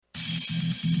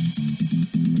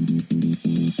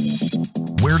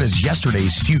Where does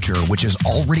yesterday's future, which is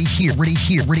already here,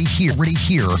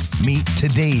 meet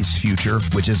today's future,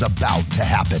 which is about to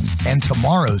happen, and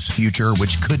tomorrow's future,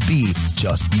 which could be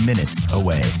just minutes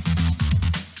away?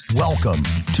 Welcome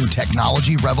to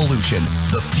Technology Revolution,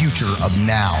 the future of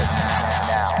now,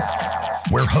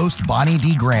 where host Bonnie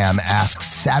D. Graham asks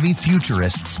savvy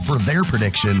futurists for their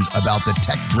predictions about the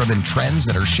tech-driven trends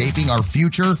that are shaping our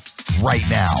future right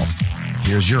now.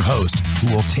 Here's your host,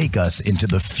 who will take us into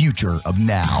the future of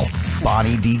now,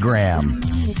 Bonnie D. Graham.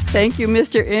 Thank you,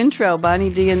 Mr. Intro.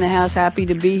 Bonnie D. in the house, happy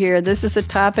to be here. This is a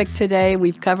topic today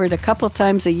we've covered a couple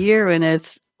times a year, and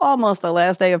it's almost the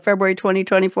last day of February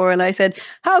 2024. And I said,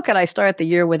 how could I start the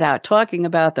year without talking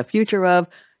about the future of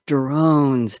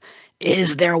drones?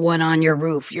 Is there one on your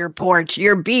roof, your porch,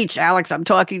 your beach? Alex, I'm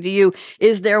talking to you.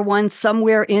 Is there one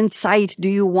somewhere in sight? Do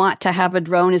you want to have a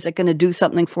drone? Is it going to do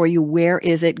something for you? Where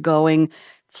is it going?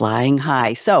 Flying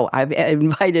high. So I've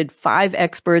invited 5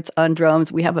 experts on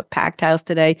drones. We have a packed house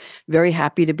today. Very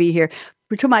happy to be here.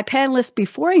 To my panelists,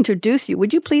 before I introduce you,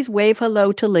 would you please wave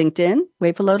hello to LinkedIn?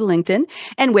 Wave hello to LinkedIn,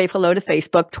 and wave hello to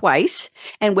Facebook twice,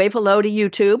 and wave hello to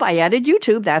YouTube. I added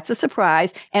YouTube. That's a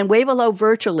surprise. And wave hello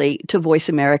virtually to Voice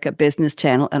America Business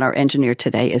Channel. And our engineer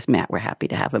today is Matt. We're happy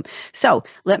to have him. So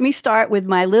let me start with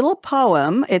my little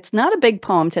poem. It's not a big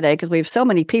poem today because we have so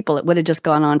many people. It would have just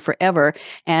gone on forever.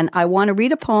 And I want to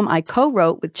read a poem I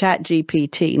co-wrote with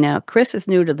ChatGPT. Now, Chris is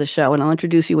new to the show, and I'll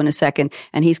introduce you in a second,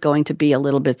 and he's going to be a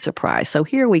little bit surprised. So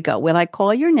here we go. When I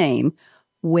call your name,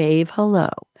 wave hello.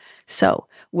 So,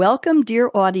 welcome,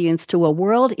 dear audience, to a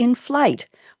world in flight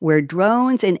where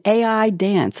drones and AI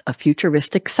dance, a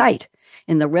futuristic sight.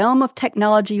 In the realm of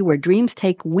technology where dreams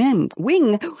take wing,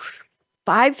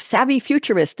 5 savvy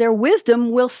futurists, their wisdom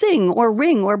will sing or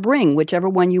ring or bring, whichever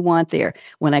one you want there.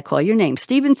 When I call your name,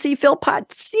 Stephen C.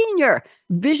 Philpott Sr.,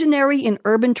 visionary in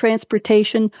urban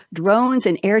transportation, drones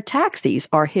and air taxis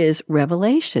are his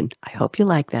revelation. I hope you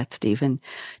like that, Stephen.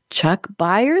 Chuck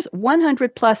Byers,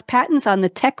 100 plus patents on the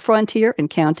tech frontier and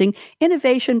counting,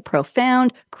 innovation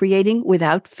profound, creating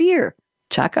without fear.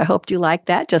 Chuck, I hope you like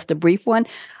that. Just a brief one.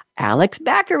 Alex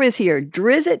Bäcker is here,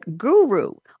 Drisit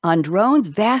guru on drones,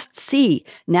 vast sea,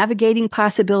 navigating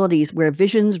possibilities where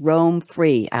visions roam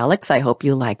free. Alex, I hope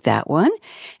you like that one.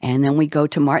 And then we go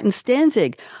to Martin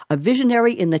Stenzig, a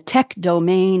visionary in the tech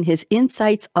domain. His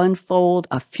insights unfold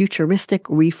a futuristic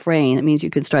refrain. That means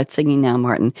you can start singing now,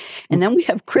 Martin. And then we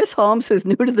have Chris Holmes, who's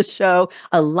new to the show,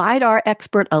 a LIDAR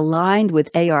expert aligned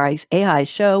with AI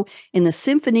show in the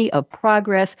symphony of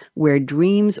progress where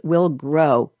dreams will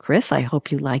grow. Chris, I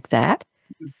hope you like that.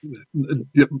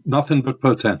 Nothing but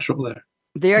potential there.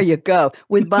 There you go.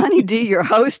 With Bonnie D, your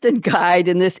host and guide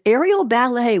in this aerial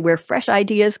ballet where fresh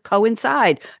ideas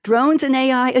coincide. Drones and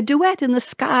AI, a duet in the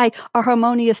sky, a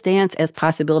harmonious dance as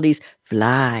possibilities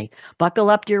fly. Buckle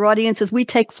up, dear audience, as we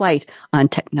take flight on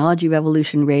Technology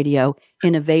Revolution Radio.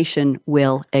 Innovation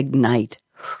will ignite.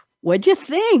 What'd you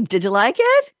think? Did you like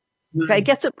it? Nice.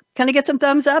 Can I get some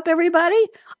thumbs up, everybody?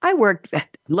 I worked,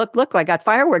 look, I got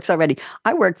fireworks already.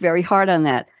 I worked very hard on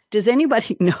that. Does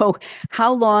anybody know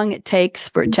how long it takes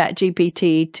for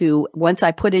ChatGPT to, once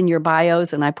I put in your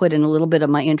bios and I put in a little bit of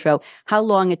my intro, how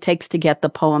long it takes to get the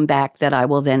poem back that I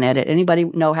will then edit? Anybody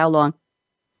know how long?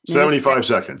 75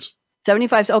 seconds.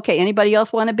 75. Okay. Anybody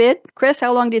else want to bid? Chris,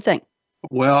 how long do you think?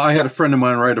 Well, I had a friend of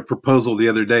mine write a proposal the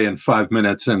other day in 5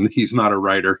 minutes, and he's not a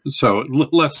writer, so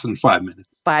less than 5 minutes.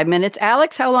 5 minutes.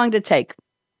 Alex, how long did it take?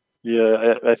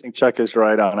 Yeah, I think Chuck is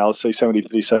right on. I'll say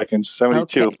 73 seconds,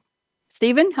 72. Okay.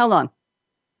 Stephen, how long?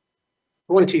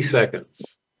 20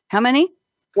 seconds. How many?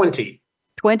 20.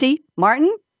 20.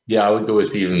 Martin? Yeah, I would go with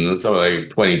Stephen, something like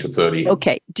 20 to 30.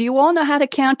 Okay. Do you all know how to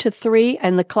count to 3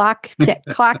 and the clock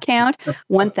count?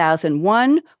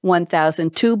 1001,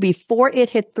 1002. Before it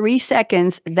hit 3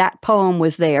 seconds, that poem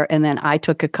was there, and then I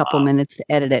took a couple minutes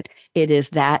to edit it. It is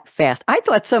that fast. I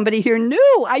thought somebody here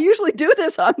knew. I usually do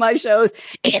this on my shows.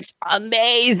 It's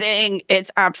amazing.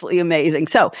 It's absolutely amazing.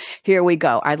 So here we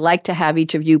go. I'd like to have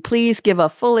each of you please give a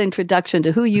full introduction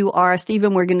to who you are.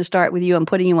 Stephen, we're going to start with you. I'm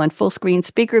putting you on full screen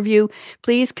speaker view.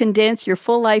 Please condense your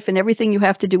full life and everything you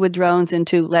have to do with drones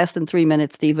into less than 3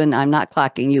 minutes, Stephen. I'm not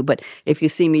clocking you, but if you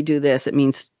see me do this, it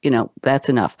means, that's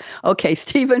enough. Okay,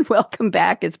 Stephen, welcome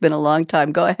back. It's been a long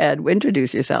time. Go ahead.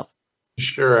 Introduce yourself.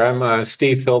 Sure. I'm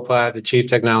Steve Philpott, the Chief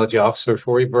Technology Officer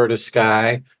for Roberta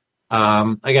Sky.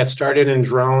 I got started in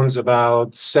drones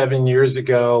about 7 years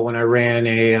ago when I ran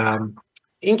a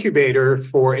incubator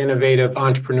for innovative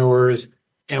entrepreneurs.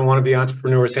 And one of the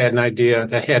entrepreneurs had an idea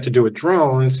that had to do with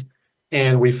drones.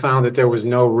 And we found that there was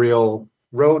no real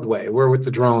roadway. Where would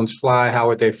the drones fly? How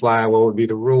would they fly? What would be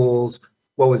the rules?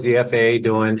 What was the FAA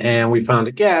doing? And we found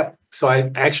a gap. So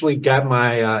I actually got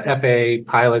my FAA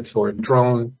pilot's or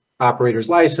drone operator's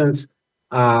license.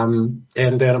 And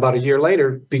then about a year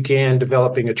later, began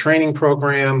developing a training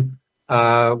program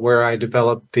where I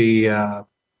developed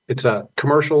it's a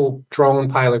commercial drone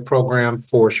pilot program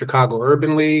for Chicago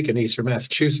Urban League and Eastern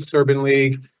Massachusetts Urban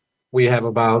League. We have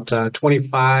about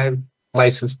 25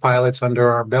 licensed pilots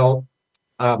under our belt.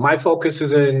 My focus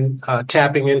is in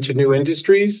tapping into new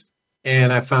industries,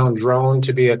 and I found drone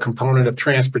to be a component of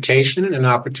transportation and an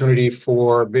opportunity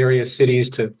for various cities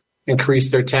to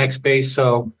increase their tax base.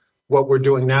 So what we're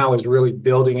doing now is really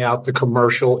building out the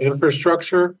commercial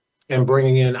infrastructure and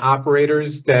bringing in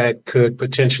operators that could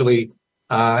potentially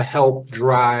help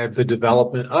drive the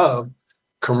development of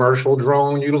commercial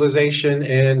drone utilization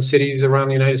in cities around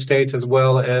the United States as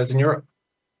well as in Europe.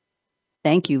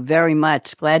 Thank you very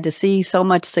much. Glad to see so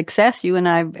much success.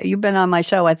 You've been on my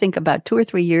show, I think, about 2 or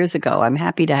 3 years ago. I'm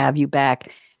happy to have you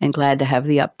back and glad to have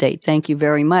the update. Thank you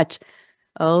very much.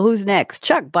 Oh, who's next?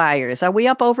 Chuck Byers. Are we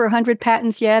up over 100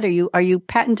 patents yet? Are you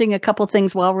patenting a couple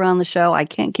things while we're on the show? I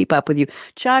can't keep up with you.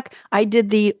 Chuck, I did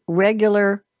the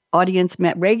regular audience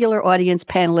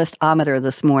panelist-ometer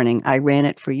this morning. I ran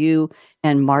it for you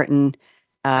and Martin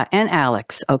and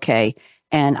Alex, okay?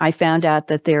 And I found out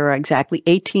that there are exactly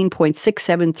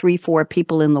 18.6734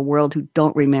 people in the world who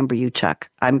don't remember you, Chuck.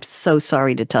 I'm so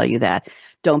sorry to tell you that.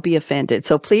 Don't be offended.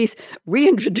 So please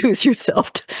reintroduce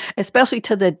yourself, especially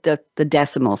to the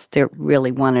decimals. They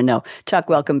really want to know. Chuck,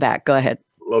 welcome back. Go ahead.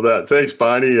 Love that. Thanks,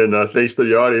 Bonnie, and thanks to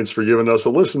the audience for giving us a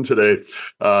listen today.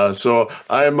 So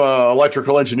I'm an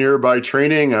electrical engineer by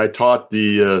training. I taught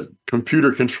the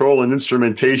computer control and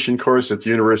instrumentation course at the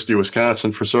University of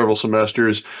Wisconsin for several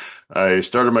semesters. I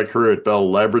started my career at Bell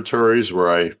Laboratories,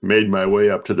 where I made my way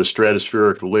up to the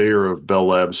stratospheric layer of Bell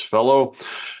Labs Fellow.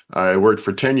 I worked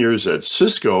for 10 years at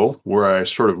Cisco, where I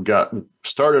sort of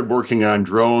started working on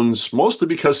drones, mostly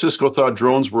because Cisco thought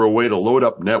drones were a way to load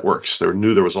up networks. They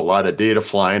knew there was a lot of data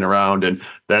flying around, and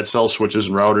that sells switches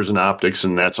and routers and optics,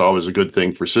 and that's always a good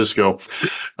thing for Cisco.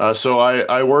 So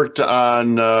I worked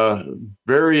on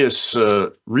various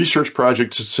research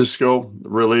projects at Cisco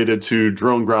related to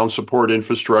drone ground support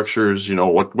infrastructures. You know,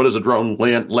 what does a drone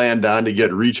land on to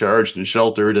get recharged and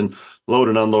sheltered and load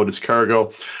and unload its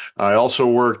cargo. I also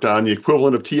worked on the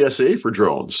equivalent of TSA for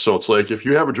drones. So it's like, if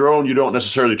you have a drone, you don't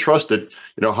necessarily trust it.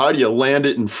 You know, how do you land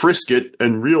it and frisk it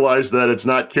and realize that it's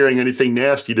not carrying anything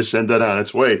nasty to send that on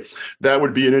its way? That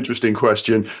would be an interesting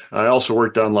question. I also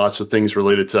worked on lots of things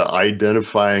related to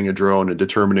identifying a drone and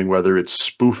determining whether it's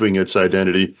spoofing its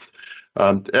identity.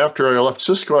 After I left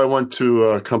Cisco, I went to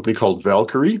a company called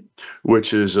Valkyrie,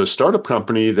 which is a startup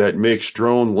company that makes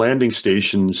drone landing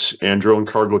stations and drone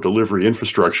cargo delivery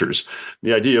infrastructures.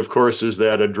 The idea, of course, is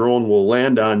that a drone will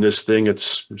land on this thing.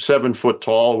 It's 7 foot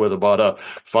tall with about a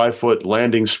 5 foot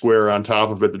landing square on top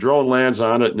of it. The drone lands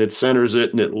on it and it centers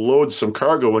it and it loads some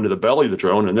cargo into the belly of the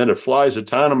drone, and then it flies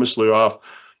autonomously off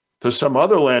to some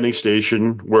other landing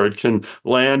station where it can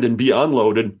land and be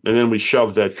unloaded, and then we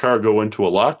shove that cargo into a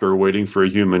locker waiting for a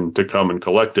human to come and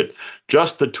collect it.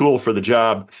 Just the tool for the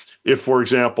job. If, for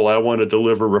example, I want to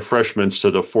deliver refreshments to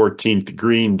the 14th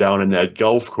green down in that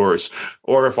golf course,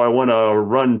 or if I want to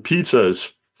run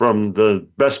pizzas from the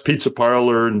best pizza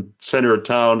parlor in center of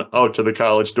town out to the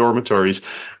college dormitories.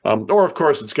 Or, of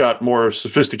course, it's got more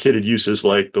sophisticated uses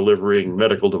like delivering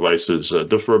medical devices,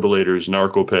 defibrillators,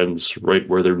 narco pens, right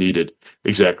where they're needed,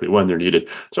 exactly when they're needed.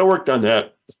 So I worked on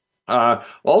that.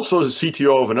 Also, as a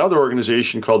CTO of another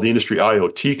organization called the Industry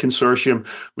IoT Consortium,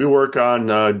 we work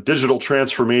on digital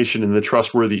transformation in the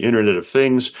trustworthy Internet of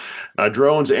Things.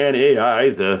 Drones and AI,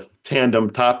 the tandem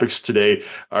topics today,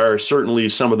 are certainly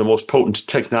some of the most potent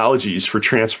technologies for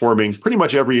transforming pretty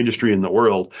much every industry in the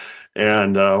world.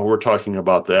 And we're talking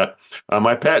about that.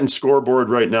 My patent scoreboard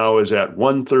right now is at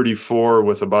 134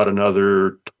 with about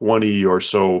another 20 or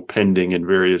so pending in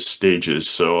various stages.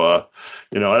 So,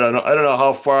 I don't know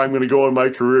how far I'm going to go in my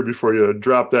career before you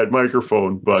drop that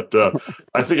microphone, but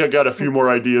I think I got a few more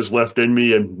ideas left in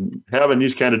me, and having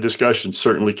these kind of discussions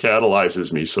certainly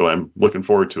catalyzes me. So I'm looking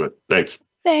forward to it. Thanks.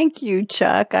 Thank you,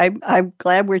 Chuck. I'm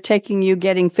glad we're taking you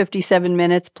getting 57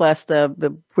 minutes plus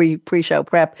the pre-show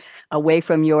prep away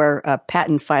from your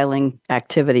patent filing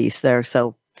activities there.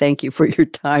 So thank you for your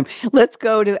time. Let's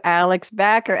go to Alex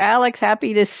Bäcker. Alex,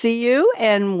 happy to see you.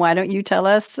 And why don't you tell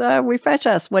us, refresh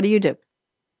us, what do you do?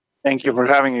 Thank you for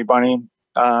having me, Bonnie.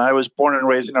 I was born and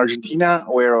raised in Argentina,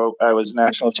 where I was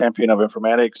national champion of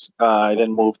informatics. I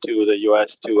then moved to the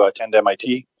U.S. to attend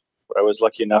MIT, where I was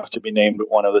lucky enough to be named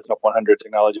one of the top 100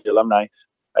 technology alumni.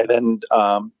 I then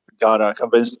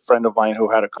convinced a friend of mine who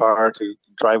had a car to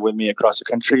drive with me across the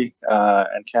country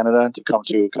and Canada to come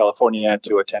to California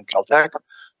to attend Caltech,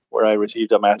 where I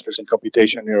received a master's in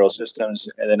computation neural systems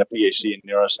and then a PhD in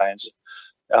neuroscience.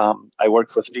 I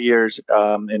worked for 3 years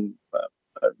in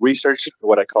research,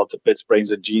 what I call the Bits,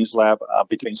 Brains, and Genes lab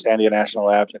between Sandia National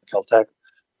Labs and Caltech.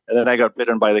 And then I got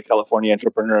bitten by the California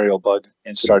entrepreneurial bug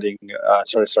and started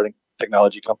starting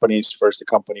technology companies. First, a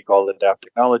company called Adapt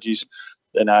Technologies.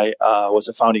 Then I was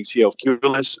a founding CEO of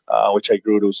Cubulus, which I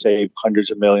grew to save hundreds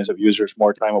of millions of users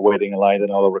more time of waiting in line than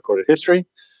all of recorded history.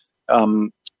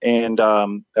 That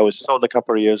was sold a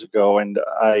couple of years ago. And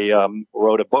I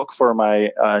wrote a book for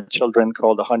my children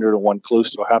called 101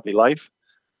 Clues to a Happy Life,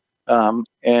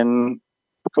 and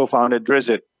co-founded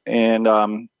Drisit. And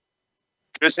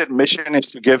Drisit mission is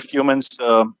to give humans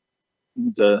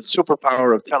the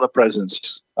superpower of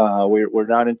telepresence. We're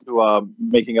not into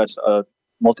making us a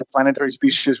multiplanetary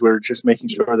species. We're just making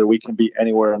sure that we can be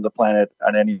anywhere on the planet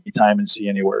at any time and see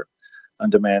anywhere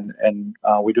on demand. And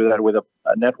we do that with a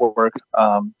network,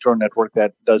 drone network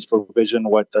that does for vision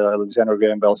what Alexander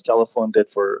Graham Bell's telephone did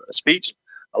for speech,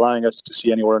 allowing us to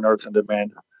see anywhere on Earth on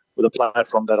demand with a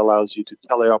platform that allows you to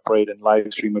teleoperate and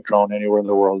live stream a drone anywhere in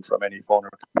the world from any phone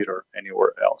or computer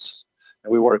anywhere else.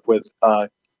 And we work with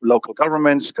local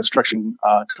governments, construction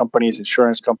companies,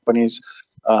 insurance companies,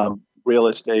 real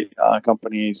estate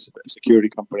companies, security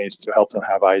companies to help them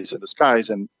have eyes in the skies,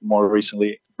 and more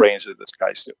recently, brains in the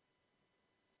skies too.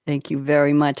 Thank you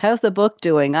very much. How's the book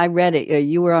doing? I read it.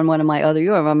 You were on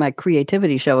my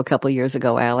creativity show a couple of years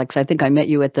ago, Alex. I think I met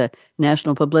you at the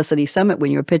National Publicity Summit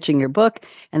when you were pitching your book.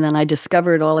 And then I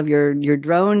discovered all of your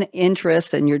drone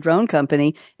interests and your drone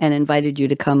company and invited you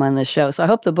to come on the show. So I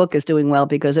hope the book is doing well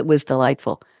because it was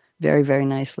delightful. Very, very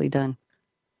nicely done.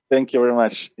 Thank you very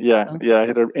much. Yeah, I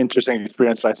had an interesting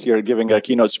experience last year giving a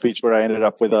keynote speech where I ended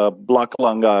up with a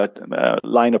block-long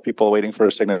line of people waiting for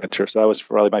a signature. So that was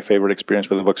probably my favorite experience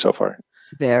with the book so far.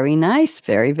 Very nice.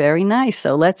 Very, very nice.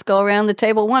 So let's go around the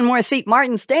table. One more seat.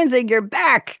 Martin Stenzig, you're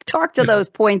back. Talk to those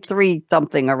 0.3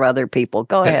 something or other people.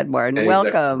 Go ahead, Martin.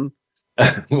 Welcome.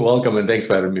 Welcome, and thanks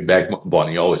for having me back,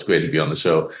 Bonnie. Always great to be on the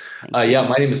show. My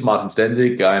name is Martin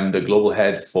Stenzig. I'm the global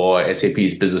head for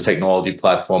SAP's business technology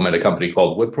platform at a company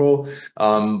called Wipro.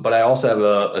 But I also have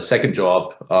a second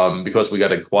job because we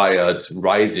got acquired.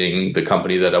 Rising, the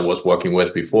company that I was working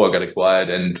with before, got acquired,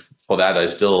 and for that, I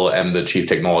still am the chief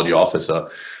technology officer.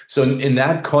 So in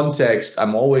that context,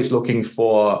 I'm always looking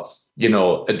for,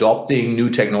 adopting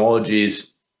new technologies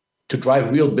to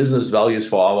drive real business values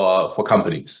for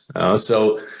companies.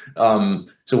 So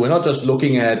we're not just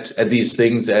looking at these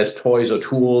things as toys or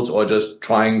tools or just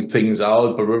trying things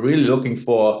out, but we're really looking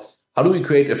for how do we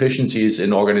create efficiencies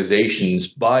in organizations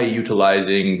by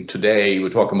utilizing, today we're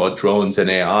talking about drones and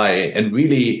AI, and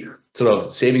really sort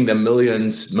of saving them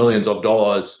millions of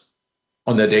dollars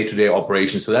on their day-to-day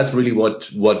operations. So that's really what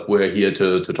we're here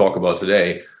to talk about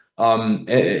today.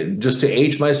 Just to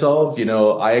age myself,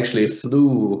 I actually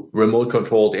flew remote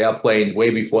controlled airplanes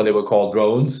way before they were called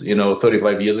drones,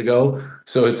 35 years ago.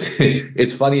 So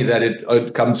it's funny that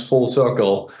it comes full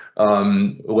circle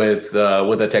with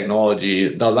the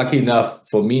technology. Now, lucky enough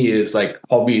for me is like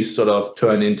hobbies sort of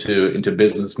turn into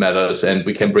business matters, and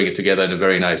we can bring it together in a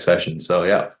very nice session. So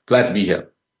yeah, glad to be here.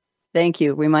 Thank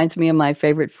you. Reminds me of my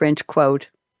favorite French quote.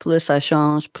 Plus ça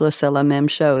change, plus c'est la même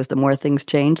chose. The more things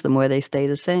change, the more they stay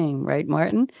the same. Right,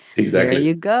 Martin? Exactly. There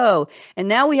you go. And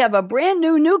now we have a brand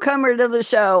new newcomer to the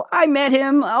show. I met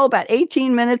him, about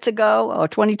 18 minutes ago or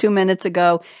 22 minutes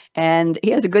ago. And he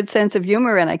has a good sense of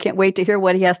humor, and I can't wait to hear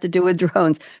what he has to do with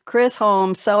drones. Chris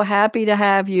Holmes, so happy to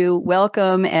have you.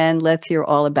 Welcome, and let's hear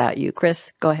all about you.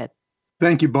 Chris, go ahead.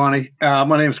 Thank you, Bonnie.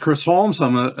 My name is Chris Holmes.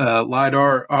 I'm a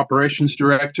LIDAR operations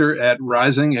director at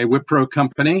Rising, a Wipro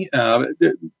company.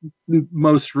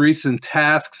 Most recent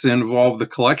tasks involve the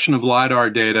collection of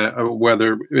LIDAR data,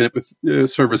 whether with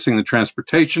servicing the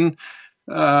transportation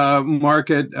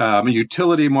market,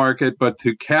 utility market, but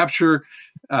to capture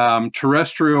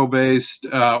terrestrial-based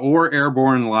or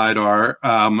airborne LIDAR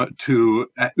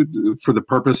for the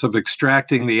purpose of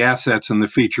extracting the assets and the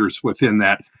features within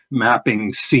that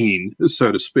mapping scene,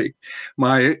 so to speak.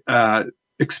 My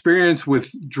experience with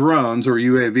drones or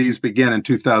UAVs began in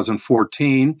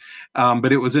 2014,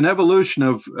 but it was an evolution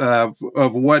of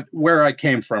where I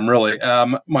came from, really.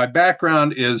 My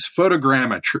background is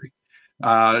photogrammetry.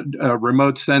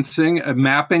 Remote sensing,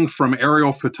 mapping from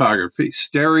aerial photography,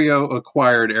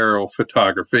 stereo-acquired aerial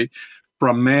photography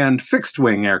from manned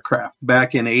fixed-wing aircraft.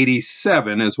 Back in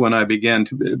 '87 is when I became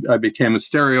a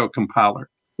stereo compiler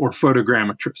or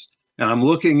photogrammetrist. And I'm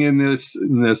looking in this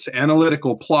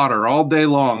analytical plotter all day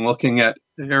long, looking at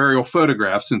aerial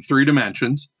photographs in 3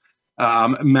 dimensions,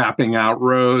 mapping out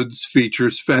roads,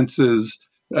 features, fences,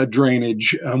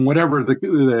 drainage, whatever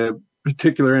the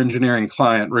particular engineering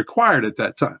client required at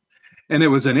that time. And it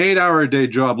was an 8-hour-a-day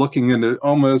job looking into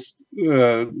almost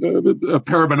a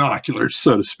pair of binoculars,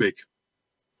 so to speak.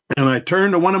 And I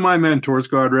turned to one of my mentors,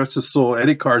 God rest his soul,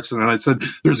 Eddie Carson, and I said,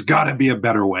 there's got to be a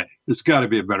better way. There's got to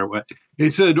be a better way. He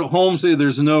said, Holmesy,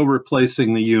 there's no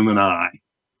replacing the human eye.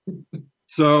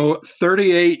 So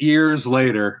 38 years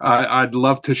later, I'd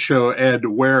love to show Ed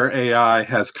where AI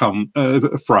has come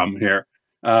from here.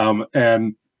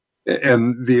 And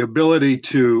the ability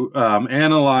to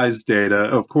analyze data.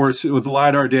 Of course, with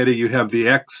LIDAR data, you have the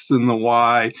X and the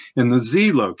Y and the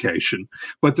Z location.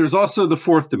 But there's also the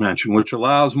 4th dimension, which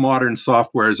allows modern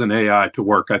softwares and AI to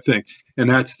work, I think. And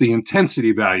that's the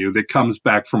intensity value that comes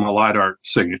back from a LIDAR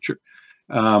signature.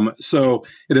 So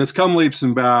it has come leaps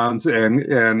and bounds. And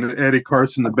Eddie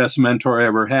Carson, the best mentor I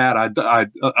ever had,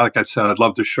 like I said, I'd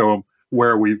love to show him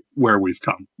where we've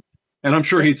come. And I'm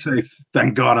sure he'd say,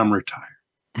 thank God I'm retired.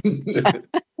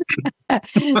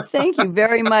 Thank you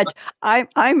very much.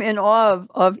 I'm in awe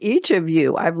of each of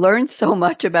you. I've learned so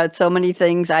much about so many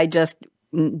things I just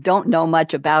don't know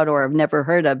much about or have never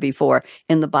heard of before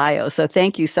in the bio. So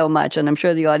thank you so much. And I'm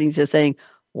sure the audience is saying,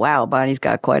 wow, Bonnie's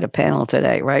got quite a panel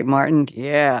today, right, Martin?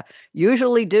 Yeah,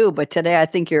 usually do, but today I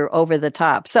think you're over the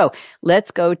top. So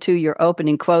let's go to your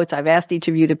opening quotes. I've asked each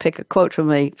of you to pick a quote from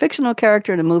a fictional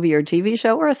character in a movie or TV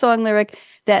show or a song lyric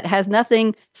that has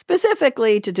nothing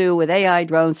specifically to do with AI,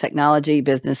 drones, technology,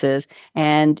 businesses,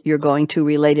 and you're going to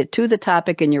relate it to the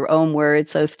topic in your own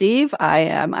words. So, Steve,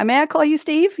 may I call you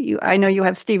Steve? I know you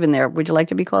have Steve in there. Would you like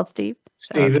to be called Steve?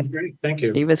 Steve is great. Thank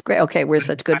you. Steve is great. Okay, we're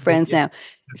such good friends now.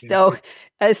 So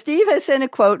Steve has sent a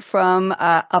quote from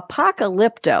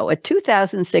Apocalypto, a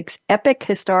 2006 epic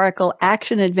historical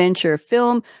action-adventure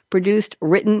film produced,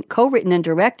 co-written and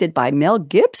directed by Mel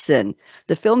Gibson.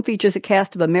 The film features a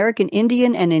cast of American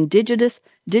Indian and indigenous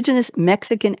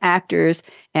Mexican actors,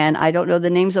 and I don't know the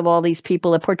names of all these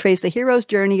people. It portrays the hero's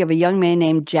journey of a young man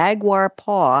named Jaguar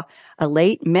Paw, a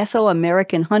late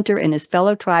Mesoamerican hunter and his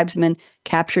fellow tribesmen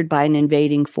captured by an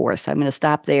invading force. I'm going to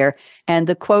stop there. And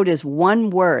the quote is one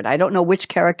word. I don't know which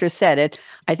character said it.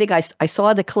 I think I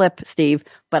saw the clip, Steve,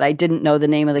 but I didn't know the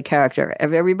name of the character.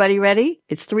 Everybody ready?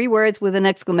 It's 3 words with an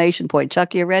exclamation point.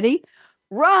 Chuck, you ready?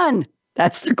 Run!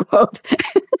 That's the quote.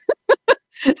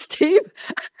 Steve,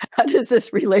 how does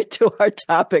this relate to our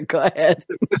topic? Go ahead.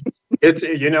 So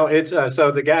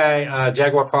the guy,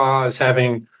 Jaguar Paw, is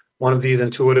having one of these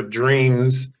intuitive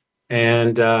dreams,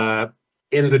 and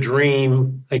in the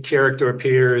dream, a character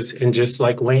appears and just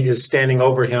like Lane is standing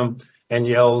over him and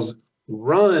yells,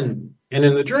 "Run!" And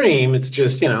in the dream, it's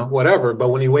just, whatever. But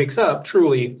when he wakes up,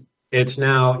 truly, it's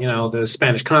now, the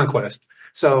Spanish conquest.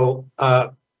 So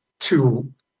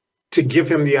to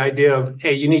give him the idea of,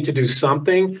 hey, you need to do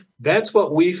something. That's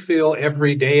what we feel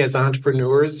every day as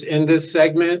entrepreneurs in this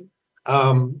segment.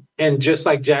 And just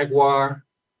like Jaguar,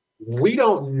 we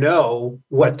don't know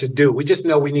what to do. We just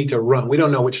know we need to run. We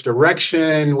don't know which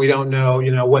direction. We don't know,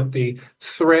 what the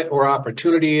threat or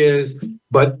opportunity is.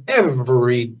 But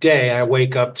every day I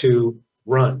wake up to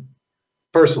run.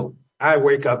 Personally, I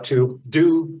wake up to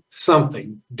do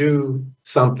something.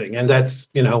 And that's,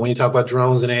 when you talk about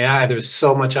drones and AI, there's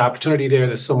so much opportunity there.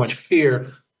 There's so much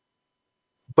fear.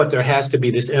 But there has to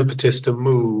be this impetus to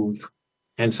move.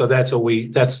 And so that's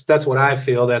what I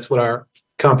feel. That's what our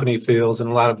company feels, and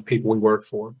a lot of the people we work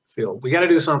for feel. We got to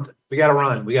do something. We got to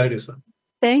run. We got to do something.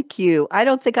 Thank you. I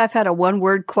don't think I've had a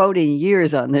 1-word quote in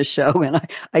years on this show. And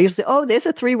I usually, there's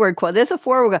a 3-word quote. There's a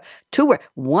 4-word, 2-word,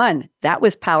 1. That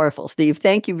was powerful, Steve.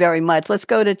 Thank you very much. Let's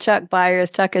go to Chuck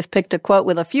Byers. Chuck has picked a quote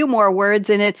with a few more words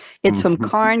in it. It's from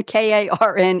Karn,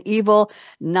 Karn, Evil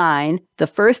 9, The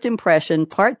First Impression,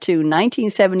 Part 2,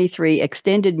 1973,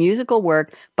 extended musical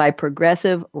work by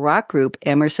progressive rock group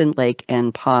Emerson, Lake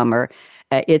and Palmer.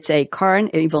 It's a Karn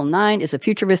Evil 9 is a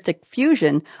futuristic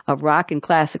fusion of rock and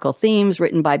classical themes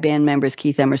written by band members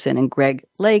Keith Emerson and Greg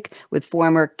Lake with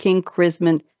former King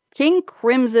Crimson,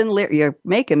 you're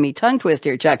making me tongue twist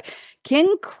here, Chuck.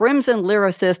 King Crimson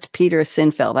lyricist Peter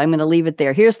Sinfeld. I'm going to leave it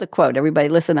there. Here's the quote. Everybody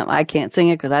listen up. I can't sing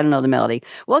it because I don't know the melody.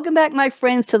 Welcome back, my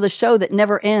friends, to the show that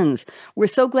never ends. We're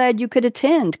so glad you could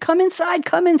attend. Come inside,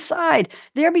 come inside.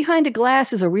 There behind a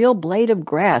glass is a real blade of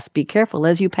grass. Be careful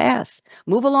as you pass.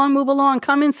 Move along,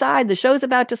 come inside. The show's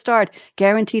about to start.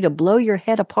 Guaranteed to blow your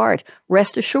head apart.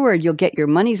 Rest assured you'll get your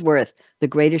money's worth. The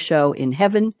greatest show in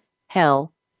heaven,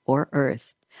 hell, or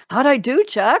earth. How'd I do,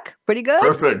 Chuck? Pretty good?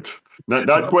 Perfect.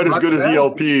 Not quite as good as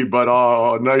ELP,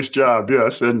 but nice job.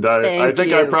 Yes. And I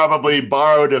think I probably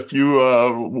borrowed a few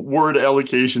word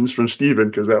allocations from Stephen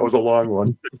because that was a long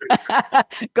one.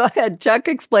 Go ahead, Chuck,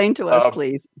 explain to us,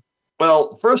 please.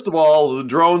 Well, first of all, the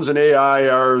drones and AI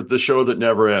are the show that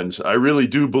never ends. I really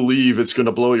do believe it's going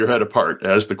to blow your head apart,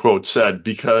 as the quote said,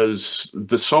 because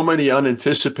so many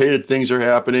unanticipated things are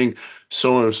happening.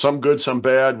 So some good, some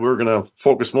bad. We're going to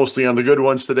focus mostly on the good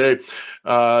ones today.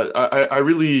 I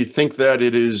really think that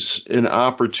it is an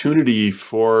opportunity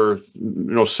for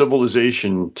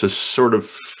civilization to sort of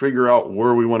figure out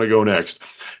where we want to go next.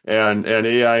 And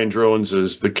AI and drones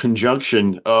is the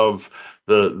conjunction of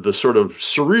the sort of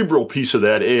cerebral piece of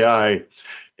that AI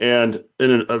and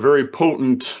in a very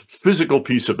potent physical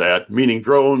piece of that, meaning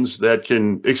drones that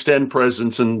can extend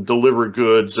presence and deliver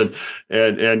goods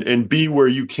and be where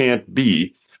you can't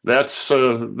be. That's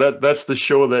the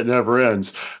show that never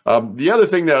ends. The other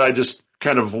thing that I just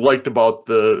kind of liked about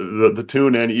the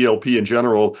tune and ELP in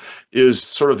general is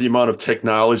sort of the amount of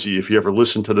technology. If you ever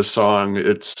listen to the song,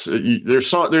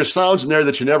 there's sounds in there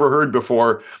that you never heard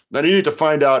before. Then you need to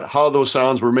find out how those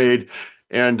sounds were made.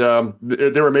 And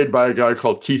they were made by a guy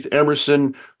called Keith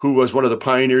Emerson, who was one of the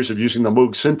pioneers of using the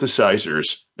Moog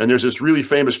synthesizers. And there's this really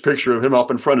famous picture of him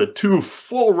up in front of 2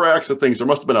 full racks of things. There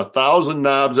must have been 1,000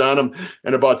 knobs on them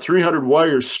and about 300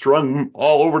 wires strung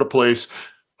all over the place.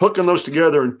 Hooking those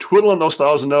together and twiddling those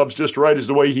 1,000 knobs just right is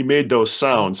the way he made those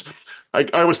sounds.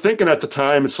 I was thinking at the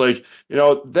time, it's like,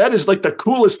 that is like the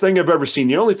coolest thing I've ever seen.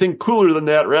 The only thing cooler than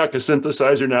that rack of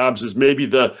synthesizer knobs is maybe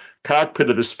the cockpit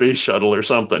of a space shuttle or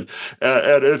something.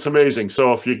 And it's amazing.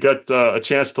 So if you get a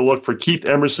chance to look for Keith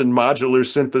Emerson modular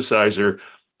synthesizer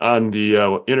on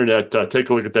the internet, take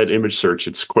a look at that image search.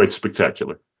 It's quite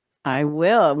spectacular. I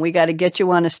will. We got to get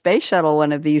you on a space shuttle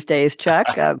one of these days, Chuck.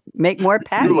 Make more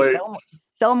patents.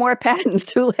 Sell more patents.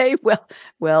 Too late.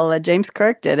 Well, James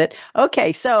Kirk did it.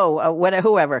 Okay, so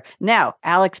whoever. Now,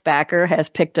 Alex Bäcker has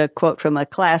picked a quote from a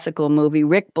classical movie,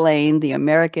 Rick Blaine, the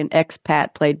American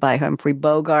expat played by Humphrey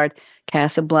Bogart,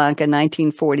 Casablanca,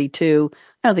 1942.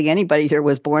 I don't think anybody here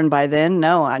was born by then.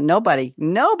 No, nobody.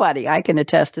 I can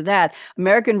attest to that.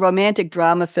 American romantic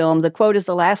drama film. The quote is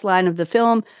the last line of the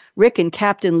film. Rick and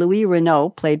Captain Louis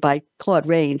Renault, played by Claude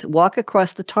Rains, walk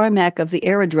across the tarmac of the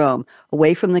aerodrome,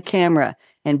 away from the camera.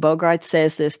 And Bogart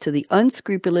says this to the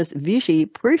unscrupulous Vichy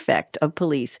prefect of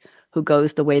police, who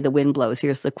goes the way the wind blows.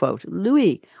 Here's the quote.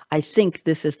 Louis, I think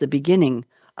this is the beginning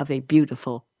of a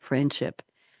beautiful friendship.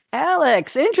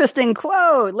 Alex, interesting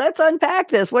quote. Let's unpack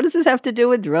this. What does this have to do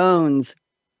with drones?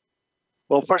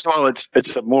 Well, first of all,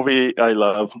 it's a movie I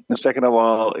love. And second of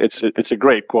all, it's a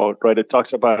great quote, right? It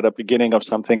talks about a beginning of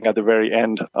something at the very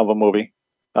end of a movie.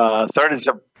 Third,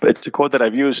 it's a quote that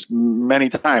I've used many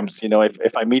times.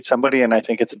 If I meet somebody and I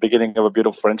think it's the beginning of a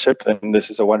beautiful friendship, then this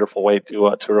is a wonderful way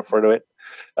to refer to it.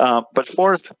 But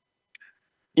fourth,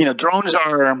 drones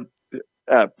are.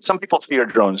 Some people fear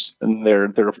drones, and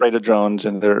they're afraid of drones,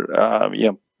 and they're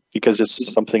because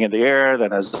it's something in the air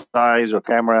that has eyes or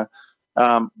camera.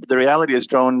 The reality is,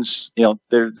 drones,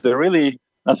 they're really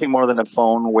nothing more than a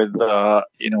phone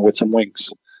with some wings.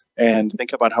 And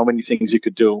think about how many things you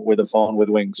could do with a phone with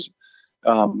wings.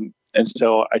 And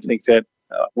so I think that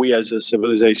we as a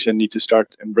civilization need to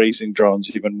start embracing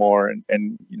drones even more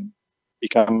and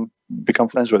become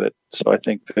friends with it. So I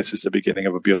think this is the beginning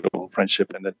of a beautiful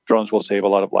friendship, and that drones will save a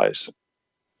lot of lives.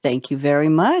 Thank you very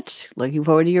much. Looking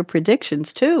forward to your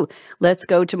predictions, too. Let's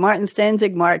go to Martin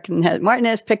Stenzig. Martin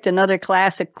has picked another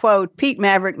classic quote. Pete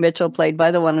Maverick Mitchell, played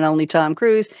by the one and only Tom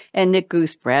Cruise, and Nick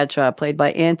Goose Bradshaw, played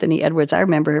by Anthony Edwards. I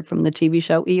remember her from the TV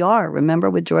show ER,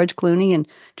 remember, with George Clooney and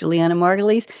Juliana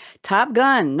Margulies? Top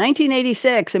Gun,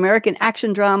 1986, American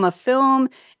action drama film.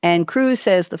 And Cruise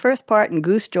says the first part, and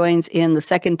Goose joins in the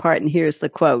second part, and here's the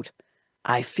quote.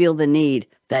 I feel the need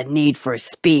for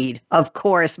speed. Of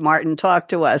course, Martin, talk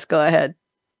to us. Go ahead.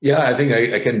 Yeah, I think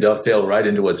I can dovetail right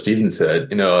into what Stephen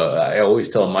said. I always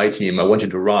tell my team, I want you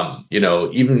to run.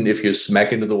 Even if you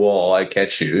smack into the wall, I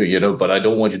catch you, but I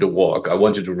don't want you to walk. I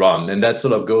want you to run. And that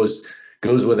sort of goes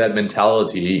with that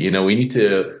mentality. We need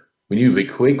to be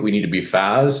quick. We need to be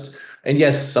fast. And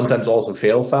yes, sometimes also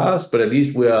fail fast, but at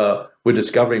least we're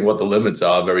discovering what the limits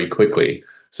are very quickly.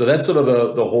 So that's sort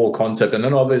of the whole concept. And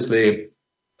then obviously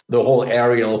the whole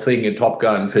aerial thing in Top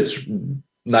Gun fits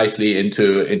nicely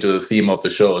into the theme of the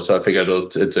show. So I figured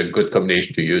it's a good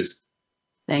combination to use.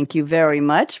 Thank you very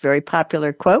much. Very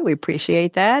popular quote. We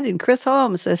appreciate that. And Chris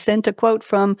Holmes has sent a quote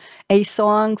from a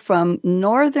song from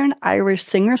Northern Irish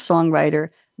singer-songwriter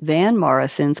Van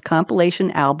Morrison's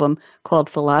compilation album called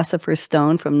Philosopher's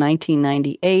Stone from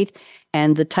 1998.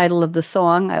 And the title of the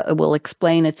song, it will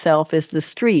explain itself, is The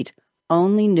Street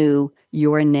Only Knew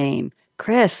your name.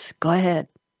 Chris, go ahead.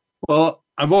 Well,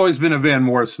 I've always been a Van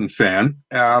Morrison fan.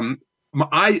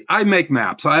 I make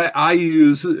maps. I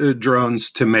use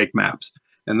drones to make maps.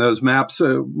 And those maps,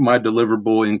 my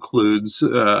deliverable includes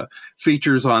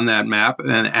features on that map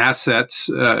and assets,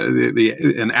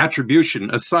 an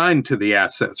attribution assigned to the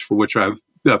assets for which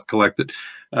I've collected.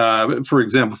 For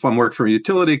example, if I'm working for a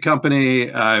utility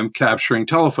company, I'm capturing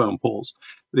telephone poles.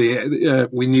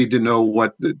 We need to know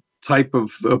what type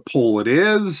of pole it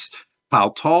is, how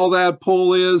tall that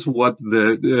pole is, what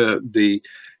the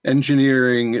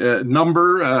engineering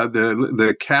number,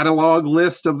 the catalog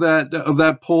list of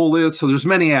that pole is. So there's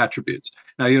many attributes.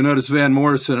 Now you'll notice Van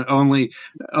Morrison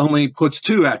only puts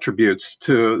 2 attributes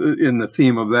in the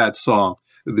theme of that song: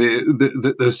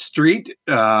 the street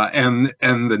and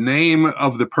the name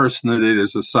of the person that it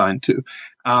is assigned to.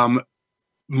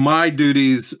 My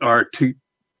duties are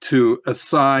to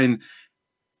assign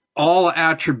all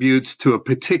attributes to a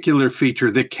particular feature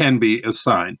that can be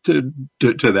assigned to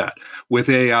that, with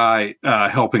AI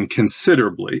helping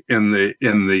considerably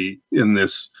in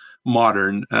this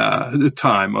modern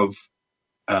time of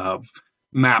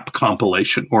map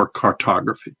compilation or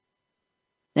cartography.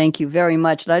 Thank you very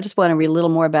much. And I just want to read a little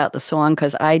more about the song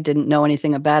because I didn't know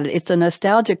anything about it. It's a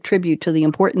nostalgic tribute to the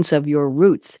importance of your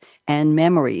roots and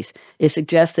memories. It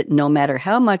suggests that no matter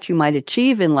how much you might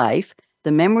achieve in life,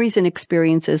 the memories and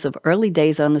experiences of early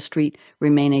days on the street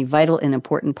remain a vital and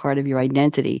important part of your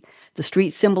identity. The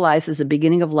street symbolizes the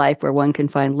beginning of life where one can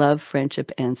find love,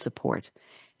 friendship, and support.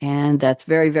 And that's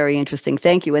very, very interesting.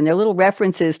 Thank you. And there are little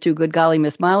references to Good Golly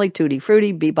Miss Molly, Tutti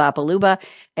Frutti, Bebop-a-Luba,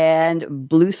 and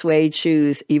Blue Suede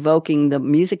Shoes, evoking the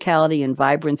musicality and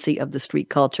vibrancy of the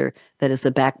street culture that is the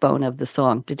backbone of the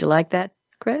song. Did you like that,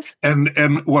 Chris? And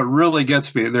what really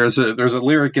gets me, there's a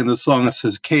lyric in the song that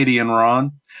says Katie and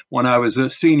Ron. When I was a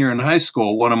senior in high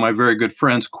school, one of my very good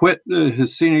friends quit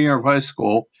his senior year of high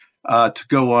school to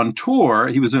go on tour.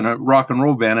 He was in a rock and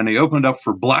roll band, and he opened up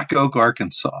for Black Oak,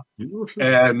 Arkansas.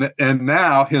 And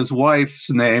now his wife's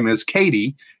name is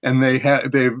Katie, and they sell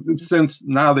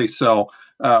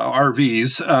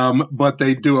RVs, but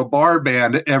they do a bar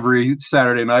band every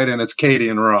Saturday night, and it's Katie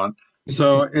and Ron.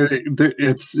 So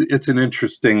it's an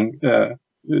interesting.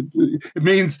 It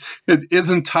means it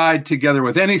isn't tied together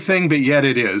with anything, but yet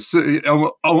it is,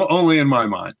 only in my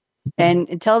mind.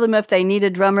 And tell them if they need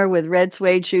a drummer with red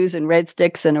suede shoes and red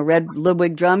sticks and a red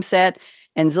Ludwig drum set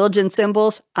and Zildjian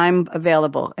cymbals, I'm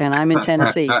available, and I'm in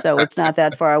Tennessee, so it's not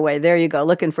that far away. There you go,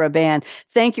 looking for a band.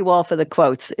 Thank you all for the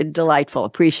quotes. Delightful.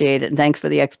 Appreciate it, and thanks for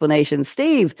the explanation.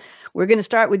 Steve, we're going to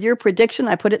start with your prediction.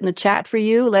 I put it in the chat for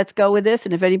you. Let's go with this,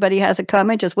 and if anybody has a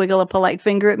comment, just wiggle a polite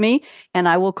finger at me, and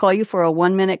I will call you for a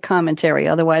 1-minute commentary.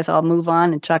 Otherwise, I'll move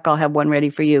on, and Chuck, I'll have one ready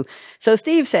for you. So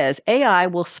Steve says, AI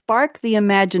will spark the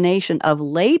imagination of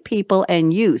lay people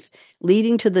and youth,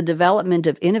 leading to the development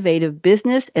of innovative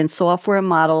business and software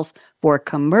models for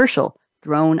commercial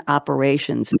drone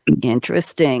operations.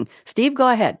 Interesting. Steve, go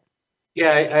ahead.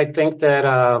 Yeah, I think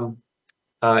that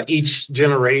each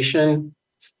generation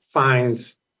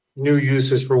finds new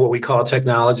uses for what we call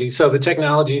technology. So the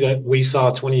technology that we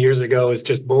saw 20 years ago is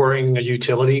just boring, a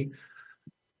utility.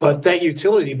 But that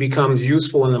utility becomes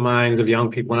useful in the minds of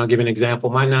young people. And I'll give you an example.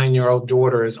 My 9-year-old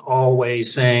daughter is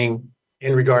always saying,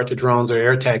 in regard to drones or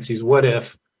air taxis, what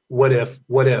if, what if,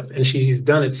 what if? And she's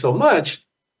done it so much,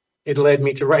 it led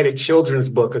me to write a children's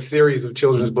book, a series of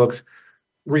children's books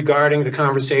regarding the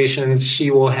conversations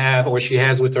she will have or she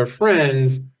has with her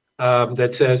friends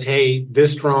that says, hey,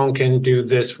 this drone can do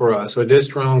this for us, or this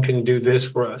drone can do this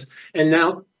for us. And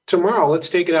now tomorrow, let's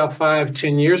take it out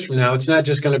 5-10 years from now. It's not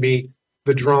just going to be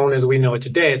the drone as we know it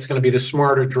today. It's going to be the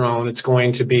smarter drone. It's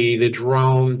going to be the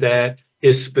drone that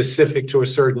is specific to a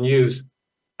certain use.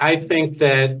 I think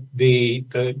that the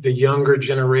younger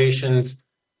generations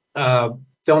don't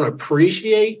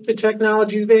appreciate the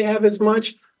technologies they have as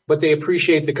much, but they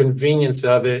appreciate the convenience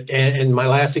of it. And my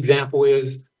last example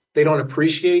is they don't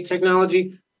appreciate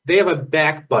technology. They have a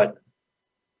back button.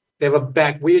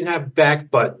 We didn't have back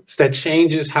buttons. That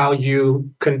changes how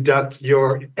you conduct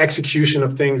your execution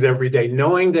of things every day.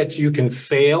 Knowing that you can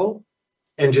fail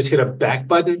and just hit a back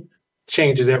button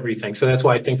changes everything. So that's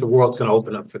why I think the world's going to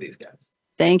open up for these guys.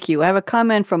 Thank you. I have a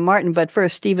comment from Martin, but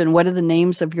first, Stephen, what are the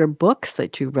names of your books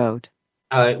that you wrote?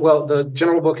 Well, the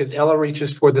general book is Ella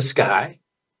Reaches for the Sky.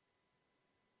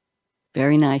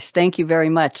 Very nice. Thank you very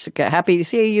much. Happy to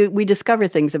see you. We discover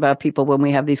things about people when we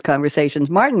have these conversations.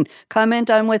 Martin, comment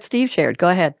on what Steve shared. Go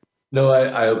ahead.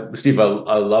 No, Steve, I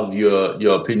love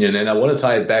your opinion, and I want to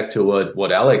tie it back to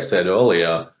what Alex said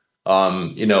earlier.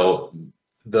 The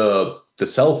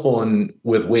cell phone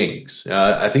with wings.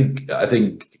 I think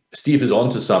Steve is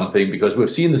onto something, because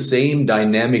we've seen the same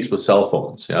dynamics with cell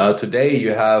phones. Today,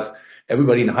 you have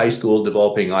everybody in high school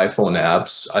developing iPhone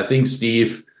apps. I think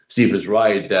Steve is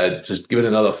right that just given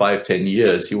another 5-10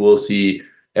 years, you will see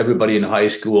everybody in high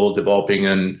school developing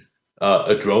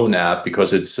a drone app,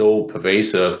 because it's so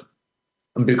pervasive.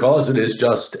 And because it is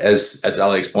just, as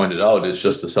Alex pointed out, it's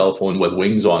just a cell phone with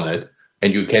wings on it,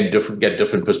 and you can get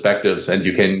different perspectives, and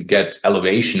you can get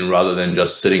elevation rather than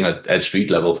just sitting at street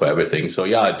level for everything. So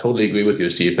yeah, I totally agree with you,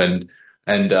 Steve. And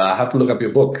I have to look up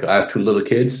your book. I have 2 little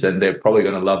kids, and they're probably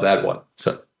going to love that one.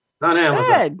 So it's on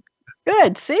Amazon.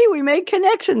 Good. See, we made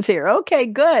connections here. Okay,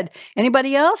 good.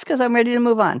 Anybody else? Because I'm ready to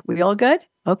move on. We all good?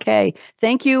 Okay.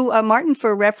 Thank you, Martin,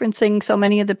 for referencing so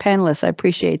many of the panelists. I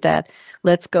appreciate that.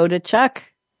 Let's go to Chuck.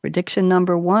 Prediction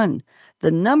number 1.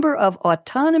 The number of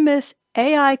autonomous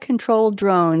AI-controlled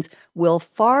drones will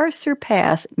far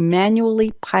surpass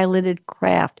manually piloted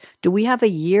craft. Do we have a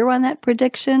year on that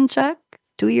prediction, Chuck?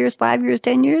 2 years, 5 years,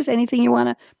 10 years? Anything you want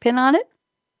to pin on it?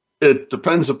 It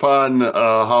depends upon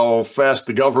how fast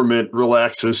the government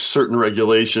relaxes certain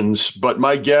regulations, but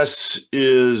my guess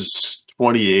is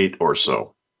 28 or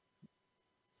so.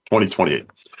 2028.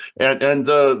 And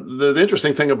the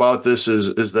interesting thing about this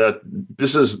is that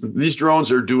these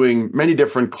drones are doing many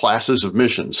different classes of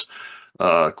missions.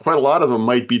 Quite a lot of them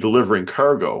might be delivering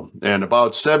cargo, and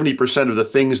about 70% of the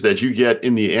things that you get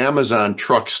in the Amazon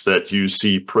trucks that you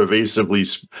see pervasively,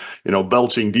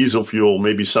 belching diesel fuel,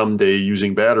 maybe someday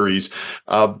using batteries,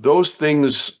 those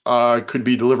things could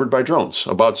be delivered by drones.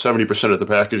 About 70% of the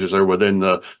packages are within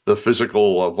the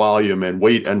physical volume and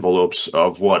weight envelopes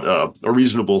of what a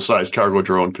reasonable sized cargo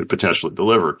drone could potentially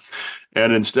deliver.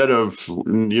 And instead of,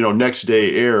 next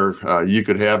day air, you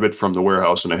could have it from the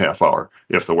warehouse in a half hour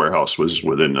if the warehouse was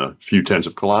within a few tens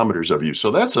of kilometers of you. So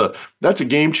that's a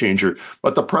game changer.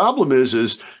 But the problem is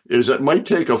it might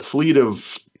take a fleet of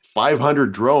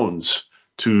 500 drones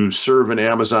to serve an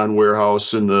Amazon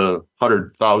warehouse and the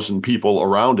 100,000 people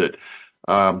around it.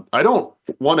 I don't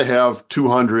want to have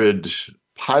 200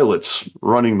 pilots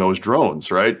running those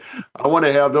drones, right? I want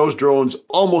to have those drones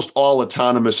almost all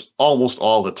autonomous almost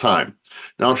all the time.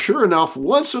 Now, sure enough,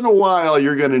 once in a while,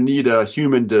 you're going to need a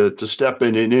human to step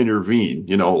in and intervene.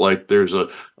 Like there's a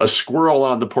squirrel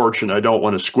on the porch and I don't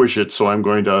want to squish it, so I'm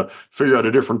going to figure out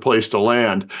a different place to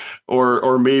land.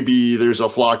 Or maybe there's a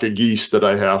flock of geese that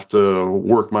I have to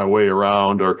work my way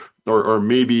around, or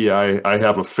maybe I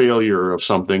have a failure of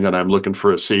something and I'm looking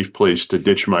for a safe place to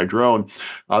ditch my drone.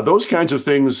 Those kinds of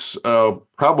things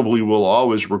probably will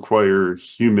always require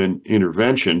human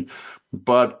intervention.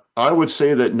 But I would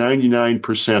say that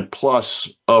 99% plus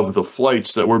of the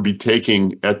flights that we'll be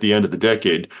taking at the end of the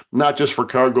decade, not just for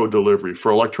cargo delivery,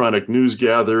 for electronic news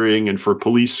gathering and for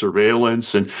police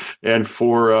surveillance and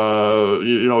for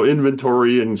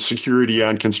inventory and security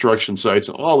on construction sites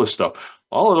and all this stuff,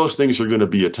 all of those things are going to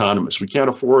be autonomous. We can't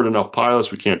afford enough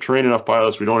pilots. We can't train enough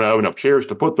pilots. We don't have enough chairs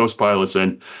to put those pilots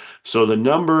in. So the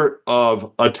number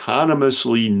of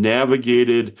autonomously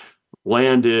navigated,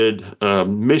 landed,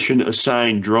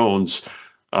 mission-assigned drones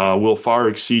will far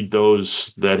exceed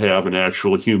those that have an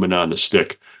actual human on the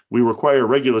stick. We require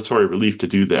regulatory relief to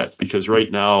do that, because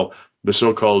right now, the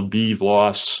so-called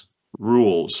BVLOS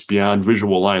rules, beyond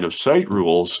visual line of sight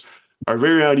rules, are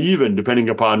very uneven depending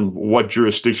upon what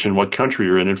jurisdiction, what country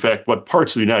you're in. In fact, what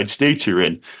parts of the United States you're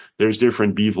in. There's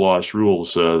different BVLOS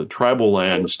rules. Tribal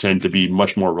lands tend to be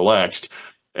much more relaxed.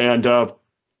 And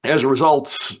as a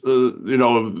result,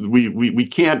 we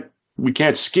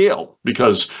can't scale,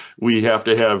 because we have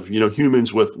to have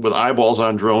humans with eyeballs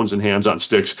on drones and hands on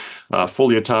sticks.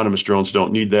 Fully autonomous drones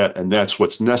don't need that, and that's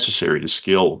what's necessary to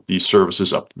scale these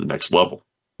services up to the next level.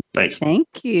 Thanks. Thank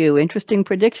you. Interesting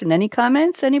prediction. Any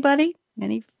comments? Anybody?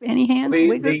 Any hands?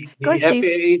 The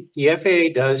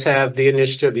FAA does have the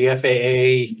initiative. The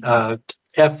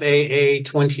FAA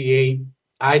 28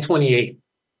 I-28.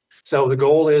 So the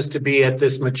goal is to be at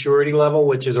this maturity level,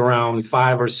 which is around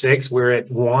 5 or 6. We're at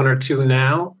 1 or 2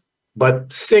 now,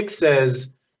 but 6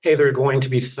 says, hey, there are going to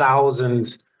be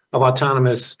thousands of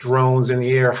autonomous drones in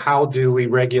the air. How do we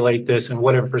regulate this, and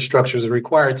what infrastructure is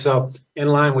required? So in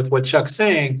line with what Chuck's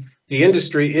saying, the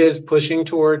industry is pushing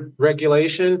toward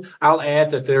regulation. I'll add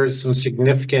that there's some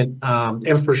significant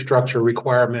infrastructure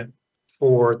requirement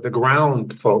for the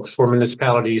ground folks, for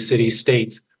municipalities, cities,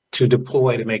 states to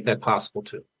deploy to make that possible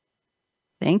too.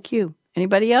 Thank you.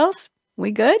 Anybody else?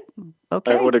 We good?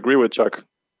 Okay. I would agree with Chuck.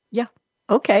 Yeah.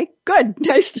 Okay, good.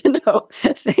 Nice to know.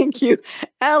 Thank you.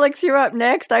 Alex, you're up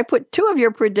next. I put two of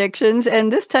your predictions,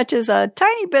 and this touches a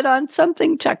tiny bit on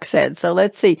something Chuck said. So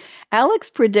let's see. Alex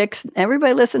predicts,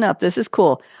 everybody listen up, this is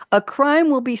cool. A crime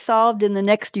will be solved in the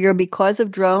next year because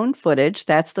of drone footage.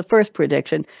 That's the first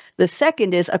prediction. The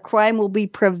second is a crime will be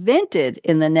prevented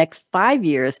in the next 5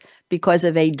 years because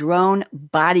of a drone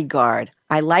bodyguard.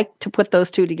 I like to put those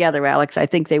two together, Alex. I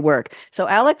think they work. So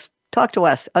Alex, talk to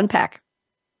us. Unpack.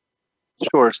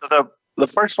 Sure. So the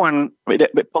first one,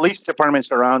 the police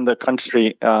departments around the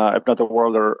country, if not the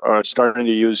world, are starting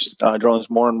to use drones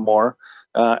more and more.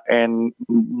 And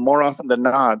more often than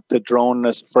not, the drone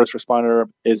as first responder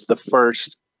is the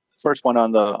first one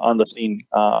on the scene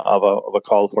of a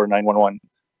call for 911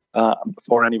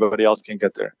 before anybody else can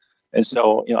get there. And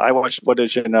so, I watched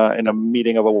footage in a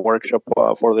meeting of a workshop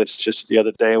for this just the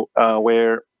other day,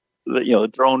 where the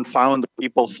drone found the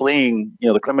people fleeing,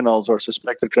 the criminals or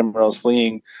suspected criminals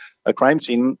fleeing a crime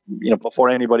scene, before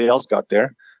anybody else got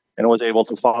there, and was able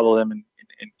to follow them and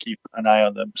keep an eye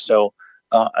on them. So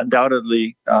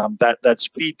undoubtedly, that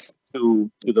speed to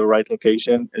the right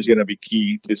location is going to be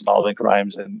key to solving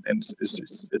crimes, and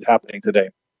it's happening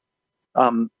today.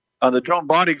 On the drone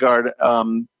bodyguard,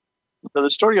 so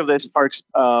the story of this harks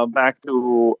back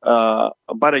to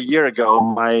about a year ago.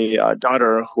 My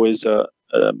daughter, who is a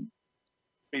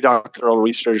pre-doctoral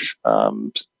researcher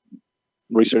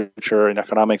in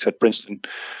economics at Princeton,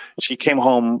 she came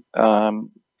home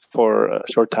for a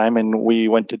short time, and we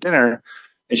went to dinner.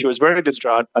 And she was very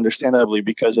distraught, understandably,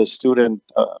 because a student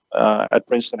at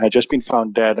Princeton had just been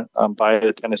found dead by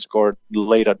the tennis court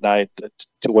late at night at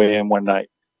 2 a.m. one night.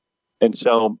 And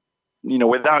so,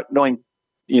 without knowing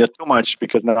too much,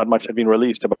 because not much had been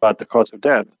released about the cause of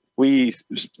death, we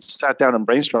sat down and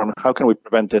brainstormed, how can we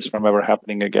prevent this from ever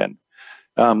happening again?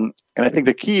 And I think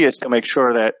the key is to make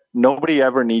sure that nobody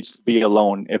ever needs to be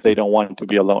alone if they don't want to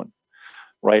be alone,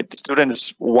 right?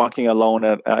 Students walking alone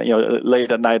at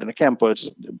late at night on a campus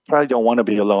probably don't want to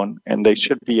be alone, and they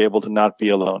should be able to not be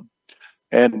alone.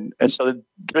 And so the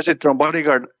Drisit Drone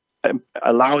Bodyguard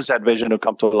allows that vision to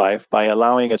come to life by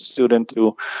allowing a student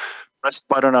to press the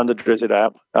button on the Drisit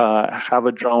app, have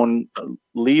a drone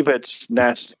leave its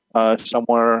nest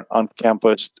somewhere on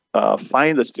campus,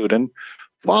 find the student,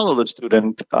 follow the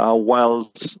student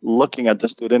while looking at the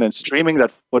student and streaming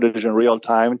that footage in real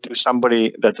time to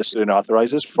somebody that the student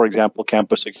authorizes, for example,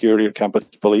 campus security or campus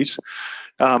police.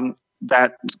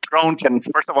 That drone can,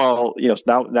 first of all,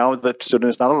 now the student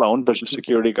is not alone. There's a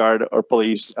security guard or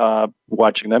police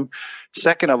watching them.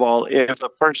 Second of all, if the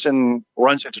person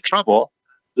runs into trouble,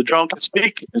 the drone can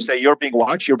speak and say, "You're being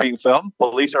watched, you're being filmed,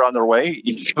 police are on their way,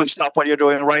 you should stop what you're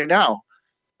doing right now."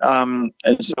 And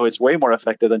so it's way more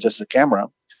effective than just a camera.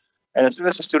 And as soon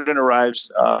as the student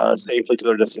arrives safely to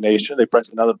their destination, they press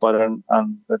another button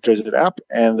on the Drisit app,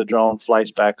 and the drone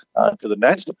flies back to the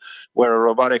nest, where a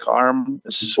robotic arm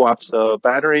swaps the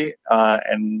battery,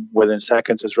 and within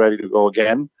seconds is ready to go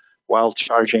again, while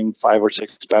charging 5 or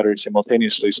 6 batteries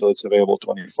simultaneously, so it's available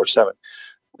 24/7.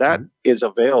 That is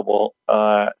available,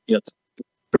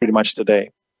 pretty much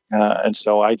today. And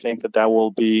so I think that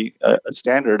will be a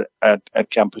standard at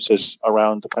campuses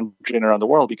around the country and around the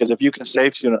world, because if you can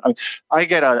save students, I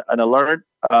get an alert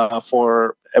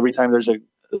for every time there's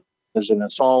an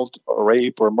assault or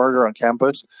rape or murder on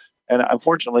campus, and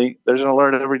unfortunately there's an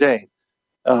alert every day.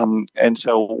 And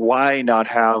so why not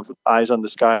have eyes in the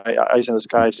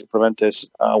skies to prevent this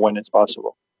when it's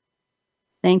possible?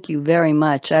 Thank you very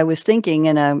much. I was thinking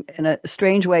in a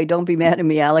strange way, don't be mad at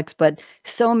me, Alex, but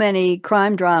so many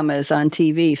crime dramas on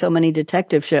TV, so many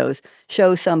detective shows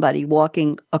show somebody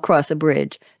walking across a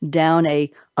bridge, down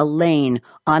a lane,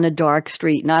 on a dark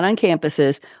street, not on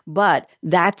campuses, but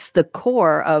that's the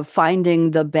core of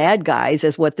finding the bad guys,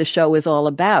 is what the show is all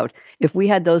about. If we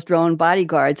had those drone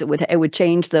bodyguards, it would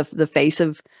change the face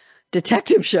of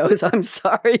detective shows. I'm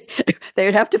sorry. They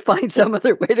would have to find some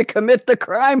other way to commit the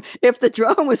crime if the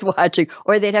drone was watching.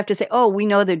 Or they'd have to say, oh, we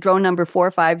know that drone number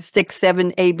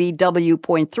 4567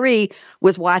 ABW.3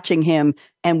 was watching him,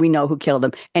 and we know who killed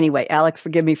him. Anyway, Alex,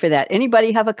 forgive me for that.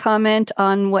 Anybody have a comment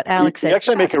on what Alex said? You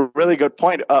actually make a really good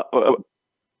point.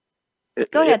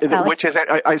 Go ahead, Alex. Which is,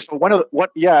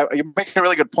 you make a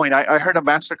really good point. I heard a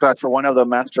masterclass for one of the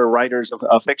master writers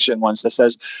of fiction once that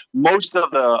says most of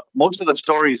the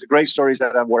stories, the great stories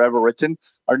that were ever written,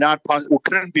 are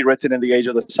couldn't be written in the age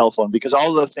of the cell phone, because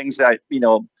all the things that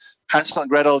Hansel and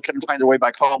Gretel couldn't find their way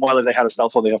back home. Well, if they had a cell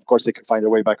phone, of course they could find their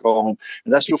way back home,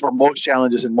 and that's true for most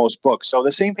challenges in most books. So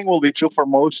the same thing will be true for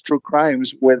most true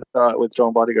crimes with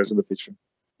drone bodyguards in the future.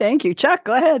 Thank you, Chuck.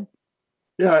 Go ahead.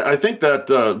 Yeah, I think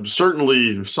that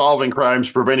certainly solving crimes,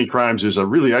 preventing crimes is a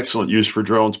really excellent use for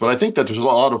drones, but I think that there's a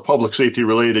lot of public safety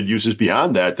related uses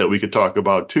beyond that we could talk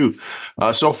about too.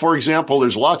 So, for example,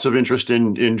 there's lots of interest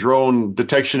in drone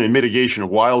detection and mitigation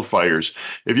of wildfires.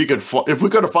 If we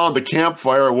could have found the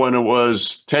campfire when it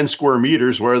was 10 square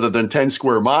meters rather than 10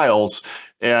 square miles,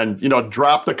 and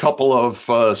dropped a couple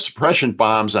of suppression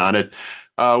bombs on it,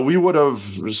 we would have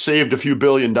saved a few $1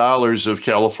 billion of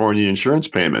California insurance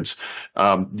payments.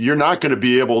 You're not going to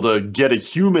be able to get a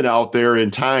human out there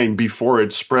in time before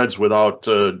it spreads without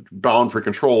bound for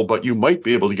control, but you might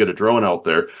be able to get a drone out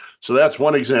there. So that's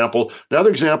one example. Another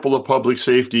example of public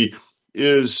safety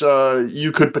is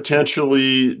you could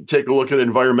potentially take a look at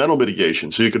environmental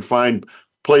mitigation. So you could find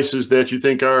places that you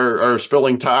think are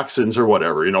spilling toxins or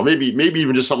whatever, maybe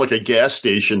even just something like a gas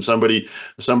station. Somebody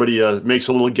makes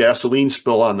a little gasoline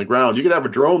spill on the ground. You could have a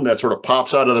drone that sort of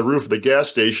pops out of the roof of the gas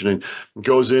station and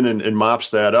goes in and mops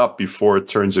that up before it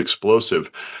turns explosive.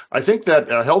 I think that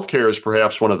healthcare is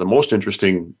perhaps one of the most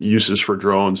interesting uses for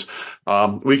drones.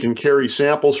 We can carry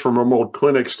samples from remote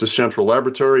clinics to central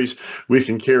laboratories. We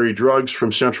can carry drugs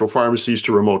from central pharmacies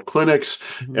to remote clinics,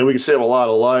 and we can save a lot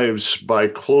of lives by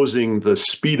closing the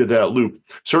speed of that loop.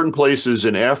 Certain places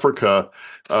in Africa,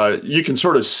 you can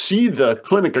sort of see the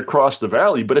clinic across the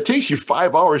valley, but it takes you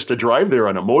 5 hours to drive there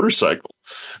on a motorcycle.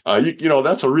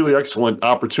 That's a really excellent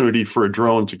opportunity for a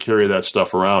drone to carry that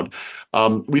stuff around.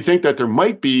 We think that there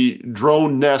might be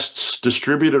drone nests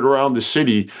distributed around the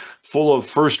city full of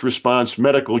first response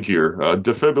medical gear,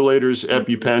 defibrillators,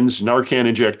 EpiPens, Narcan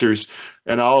injectors,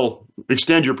 and I'll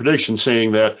extend your prediction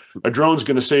saying that a drone's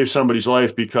going to save somebody's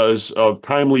life because of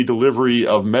timely delivery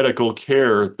of medical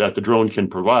care that the drone can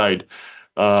provide,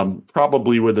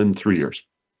 probably within 3 years.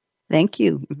 Thank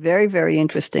you. Very, very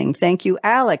interesting. Thank you,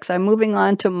 Alex. I'm moving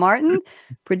on to Martin.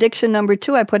 Prediction number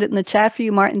 2, I put it in the chat for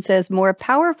you. Martin says, more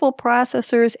powerful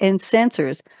processors and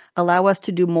sensors allow us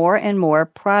to do more and more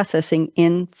processing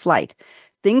in flight.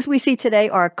 Things we see today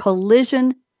are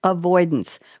collision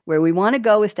avoidance. Where we want to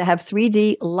go is to have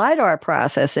 3D LIDAR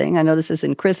processing. I know this is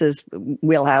in Chris's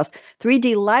wheelhouse.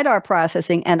 3D LIDAR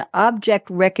processing and object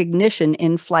recognition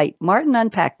in flight. Martin,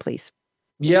 unpack, please.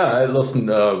 Yeah, listen,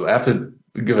 I have to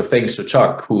give a thanks to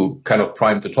Chuck, who kind of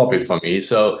primed the topic for me.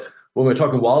 So when we're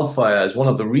talking wildfires, one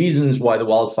of the reasons why the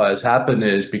wildfires happen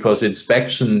is because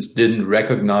inspections didn't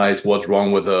recognize what's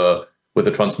wrong with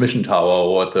the transmission tower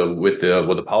or with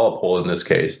the power pole in this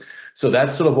case. So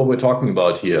that's sort of what we're talking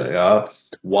about here. Yeah?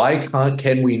 Why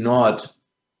can we not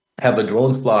have a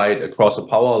drone flight across a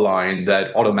power line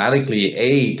that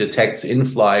automatically detects in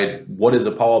flight what is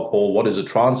a power pole, what is a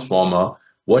transformer,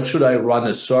 what should I run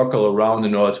a circle around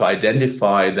in order to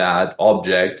identify that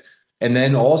object? And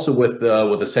then also with the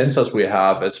sensors we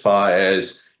have, as far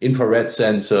as infrared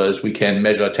sensors, we can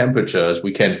measure temperatures,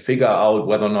 we can figure out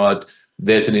whether or not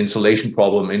there's an insulation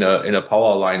problem in a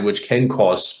power line, which can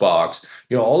cause sparks.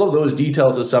 All of those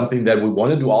details are something that we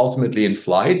want to do ultimately in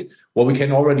flight. What we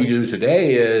can already do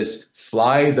today is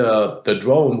fly the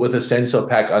drone with a sensor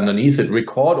pack underneath it,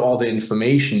 record all the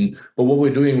information. But what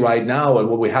we're doing right now and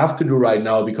what we have to do right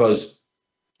now, because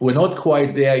we're not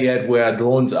quite there yet where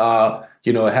drones are,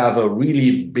 have a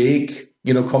really big,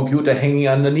 computer hanging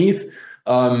underneath.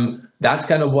 That's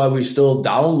kind of why we still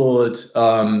download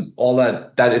all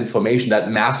that information,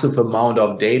 that massive amount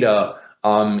of data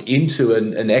into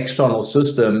an external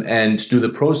system and do the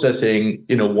processing,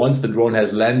 once the drone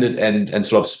has landed and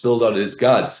sort of spilled out its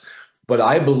guts. But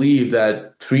I believe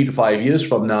that 3 to 5 years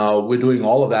from now, we're doing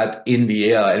all of that in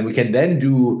the air, and we can then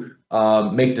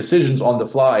make decisions on the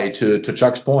fly. To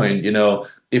Chuck's point,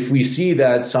 if we see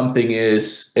that something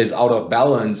is out of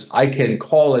balance, I can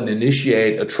call and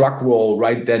initiate a truck roll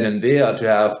right then and there to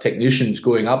have technicians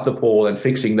going up the pole and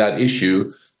fixing that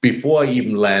issue before I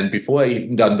even land, before I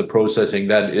even done the processing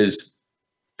that is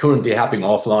currently happening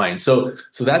offline. So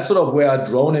that's sort of where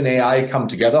drone and AI come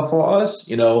together for us.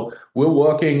 We're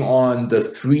working on the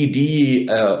 3D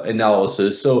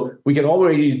analysis, so we can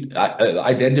already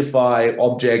identify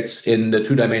objects in the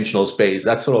two-dimensional space.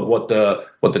 That's sort of what the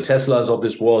Teslas of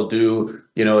this world do,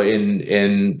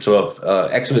 in sort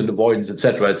of accident avoidance, et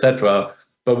cetera.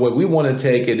 But what we want to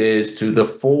take it is to the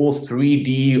full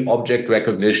 3D object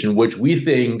recognition, which we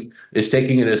think is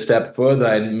taking it a step further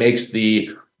and makes the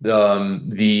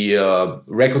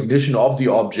recognition of the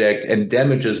object and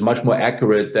damages much more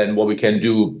accurate than what we can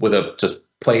do with a just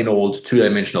plain old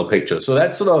two-dimensional picture. So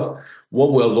that's sort of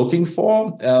what we're looking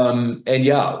for. We're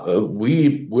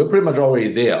pretty much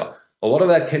already there. A lot of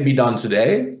that can be done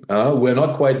today. We're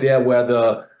not quite there where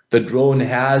the drone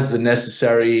has the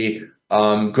necessary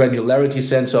granularity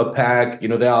sensor pack.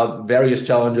 There are various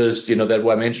challenges, that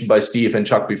were mentioned by Steve and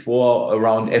Chuck before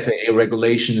around FAA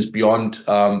regulations beyond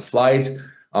flight.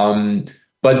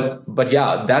 But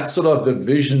yeah, that's sort of the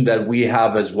vision that we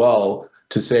have as well,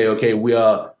 to say, okay, we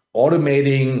are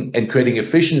automating and creating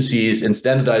efficiencies in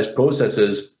standardized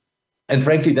processes. And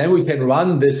frankly, then we can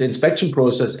run this inspection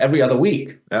process every other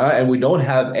week. And we don't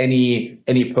have any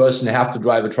person have to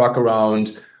drive a truck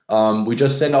around. We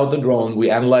just send out the drone,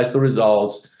 we analyze the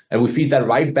results, and we feed that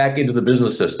right back into the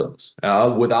business systems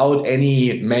without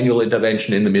any manual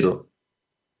intervention in the middle.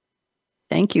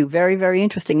 Thank you. Very, very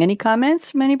interesting. Any comments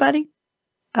from anybody?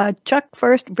 Chuck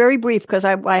first, very brief, because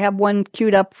I have one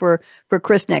queued up for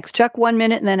Chris next. Chuck, 1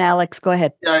 minute, and then Alex, go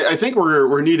ahead. Yeah, I think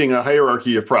we're needing a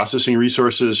hierarchy of processing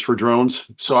resources for drones.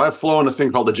 So I've flown a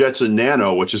thing called the Jetson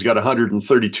Nano, which has got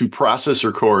 132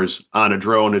 processor cores on a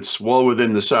drone. It's well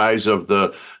within the size of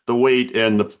the weight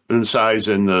and the size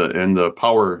and the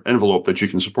power envelope that you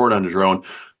can support on a drone.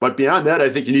 But beyond that, I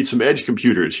think you need some edge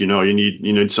computers. You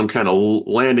need some kind of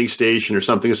landing station or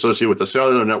something associated with the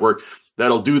cellular network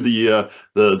that'll do the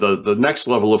next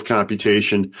level of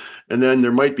computation. And then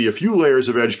there might be a few layers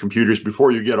of edge computers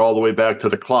before you get all the way back to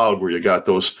the cloud, where you got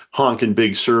those honking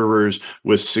big servers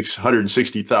with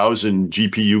 660,000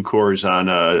 GPU cores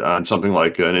on something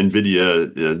like an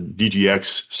NVIDIA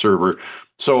DGX server.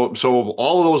 So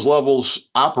all of those levels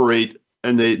operate,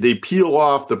 and they peel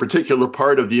off the particular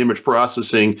part of the image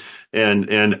processing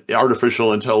and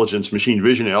artificial intelligence, machine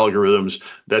vision algorithms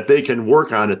that they can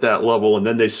work on at that level, and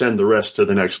then they send the rest to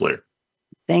the next layer.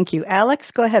 Thank you. Alex,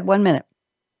 go ahead, 1 minute.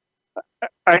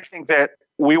 I think that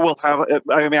we will have,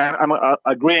 I'm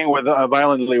agreeing with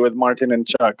violently with Martin and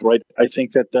Chuck, right? I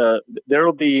think that there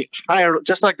will be higher,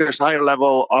 just like there's higher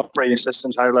level operating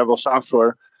systems, higher level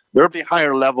software, there will be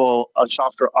higher level of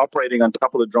software operating on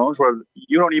top of the drones, where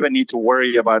you don't even need to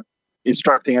worry about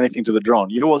instructing anything to the drone.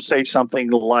 You will say something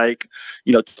like,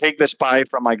 take this pie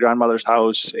from my grandmother's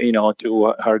house,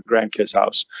 to her grandkid's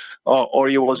house. Or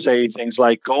you will say things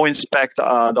like, go inspect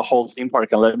the whole theme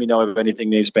park and let me know if anything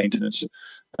needs maintenance.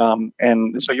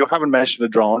 And so you haven't mentioned the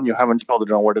drone. You haven't told the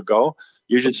drone where to go.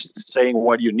 You're just saying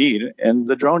what you need, and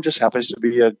the drone just happens to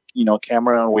be a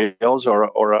camera on wheels or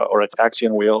a taxi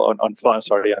on wheel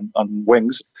on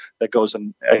wings that goes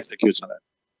and executes on it.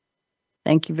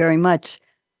 Thank you very much.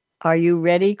 Are you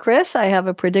ready, Chris? I have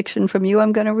a prediction from you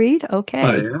I'm going to read. Okay.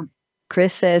 I am.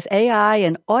 Chris says AI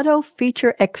and auto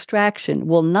feature extraction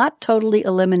will not totally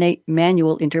eliminate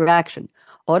manual interaction.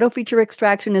 Auto feature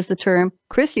extraction is the term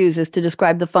Chris uses to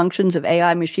describe the functions of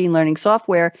AI machine learning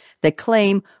software that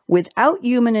claim, without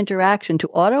human interaction, to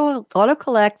auto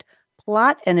collect,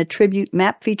 plot, and attribute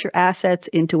map feature assets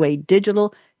into a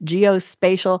digital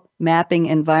geospatial mapping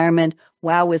environment.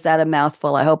 Wow, was that a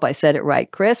mouthful? I hope I said it right.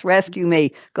 Chris, rescue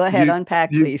me. Go ahead,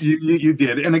 unpack, please. You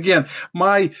did. And again,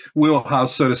 my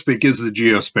wheelhouse, so to speak, is the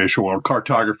geospatial or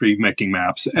cartography, making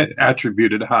maps,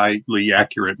 attributed highly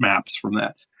accurate maps from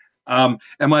that. Am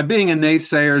I being a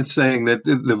naysayer and saying that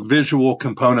the visual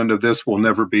component of this will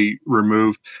never be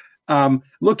removed?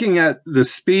 Looking at the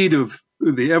speed of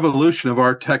the evolution of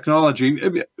our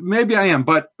technology, maybe I am,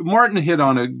 but Martin hit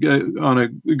on a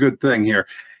good thing here.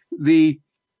 The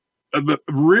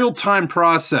real-time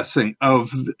processing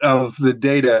of the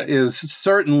data is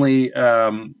certainly,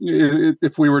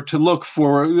 if we were to look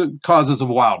for causes of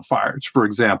wildfires, for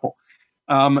example,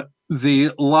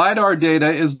 the LIDAR data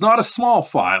is not a small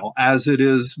file as it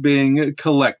is being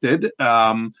collected.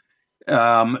 So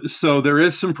there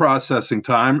is some processing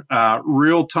time.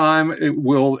 Real time,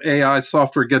 will AI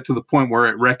software get to the point where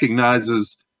it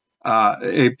recognizes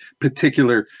a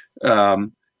particular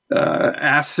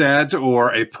asset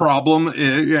or a problem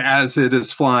as it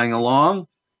is flying along?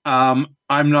 I'm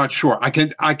not sure. I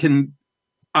can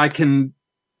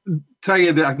tell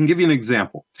you that I can give you an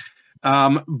example.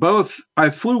 I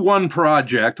flew one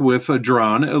project with a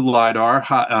drone, a LIDAR,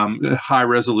 high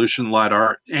resolution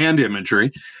LIDAR and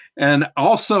imagery. And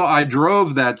also I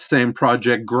drove that same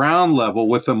project ground level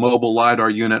with a mobile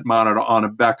LIDAR unit mounted on the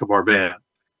back of our van.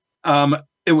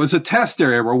 It was a test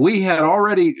area where we had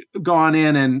already gone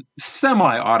in and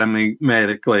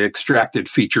semi-automatically extracted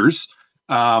features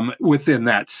within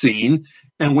that scene.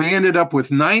 And we ended up with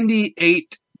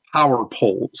 98 power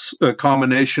poles, a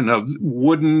combination of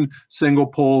wooden single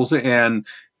poles and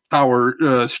tower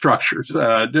structures,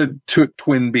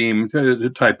 twin beam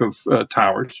type of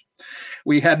towers.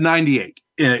 We had 98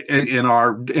 in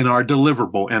our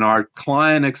deliverable, in our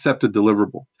client accepted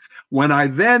deliverable. When I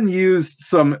then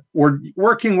used we're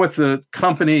working with the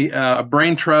company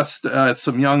Brain Trust,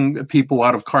 some young people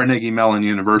out of Carnegie Mellon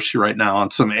University right now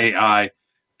on some AI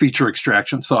feature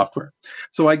extraction software.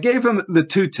 So I gave them the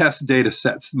two test data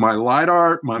sets, my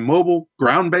LIDAR, my mobile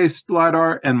ground-based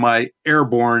LIDAR, and my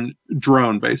airborne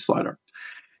drone-based LIDAR.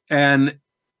 And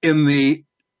in the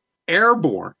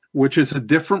airborne, which is a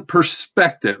different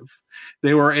perspective,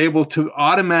 they were able to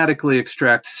automatically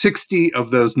extract 60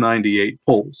 of those 98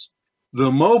 poles.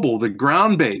 The mobile, the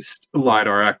ground-based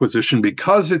LIDAR acquisition,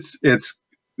 because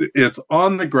it's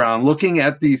on the ground, looking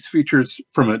at these features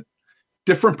from a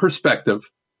different perspective,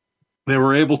 they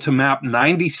were able to map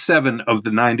 97 of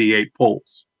the 98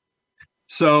 poles.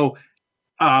 So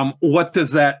what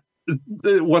does that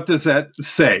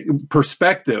say?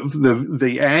 Perspective,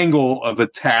 the angle of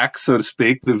attack, so to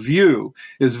speak, the view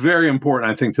is very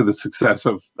important, I think, to the success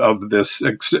of this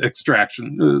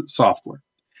extraction software.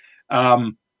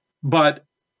 But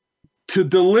to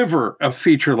deliver a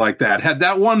feature like that, had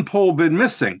that one pole been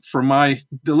missing from my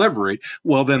delivery,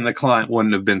 well, then the client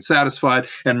wouldn't have been satisfied.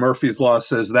 And Murphy's Law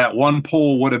says that one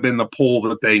pole would have been the pole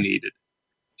that they needed.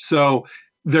 So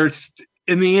there's,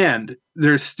 in the end,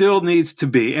 there still needs to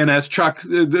be, and as Chuck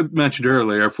mentioned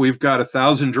earlier, if we've got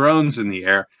 1,000 drones in the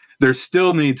air, there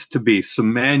still needs to be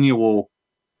some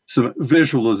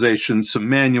visualization, some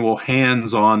manual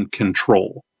hands-on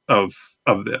control of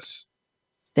this.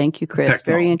 Thank you, Chris.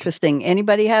 Technology. Very interesting.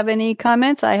 Anybody have any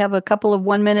comments? I have a couple of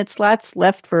 1-minute slots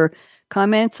left for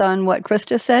comments on what Chris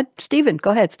just said. Stephen,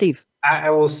 go ahead, Steve. I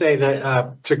will say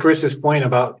that to Chris's point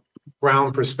about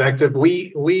ground perspective,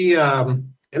 we and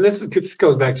this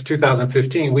goes back to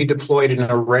 2015, we deployed an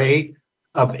array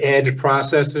of edge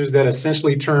processors that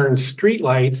essentially turn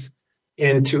streetlights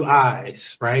into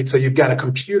eyes, right? So you've got a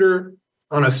computer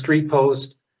on a street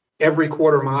post every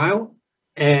quarter mile.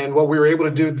 And what we were able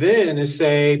to do then is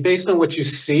say, based on what you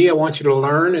see, I want you to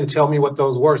learn and tell me what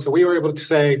those were. So we were able to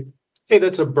say, hey,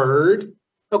 that's a bird.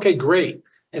 Okay, great.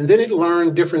 And then it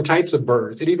learned different types of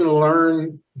birds. It even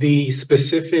learned the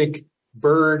specific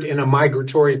bird in a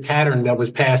migratory pattern that was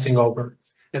passing over.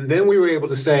 And then we were able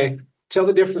to say, tell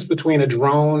the difference between a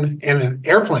drone and an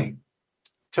airplane.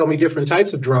 Tell me different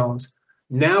types of drones.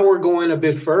 Now we're going a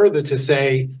bit further to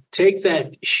say, take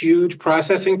that huge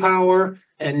processing power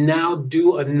and now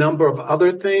do a number of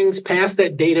other things, pass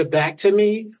that data back to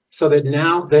me so that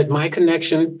now that my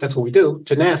connection, that's what we do,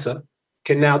 to NASA,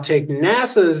 can now take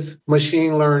NASA's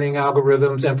machine learning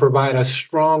algorithms and provide a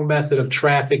strong method of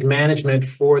traffic management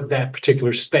for that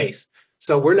particular space.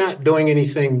 So we're not doing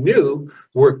anything new.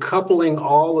 We're coupling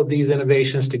all of these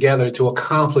innovations together to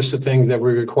accomplish the things that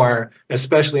we require,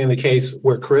 especially in the case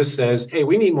where Chris says, hey,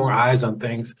 we need more eyes on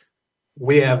things.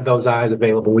 We have those eyes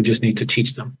available. We just need to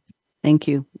teach them. Thank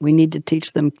you. We need to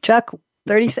teach them. Chuck,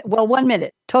 1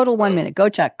 minute, total 1 minute. Go,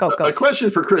 Chuck. Go. A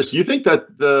question for Chris. Do you think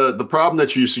that the problem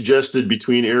that you suggested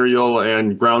between aerial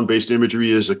and ground-based imagery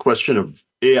is a question of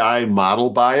AI model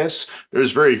bias?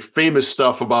 There's very famous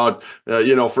stuff about,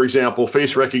 for example,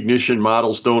 face recognition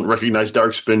models don't recognize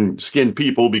dark-skinned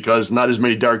people because not as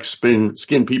many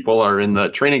dark-skinned people are in the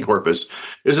training corpus.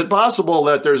 Is it possible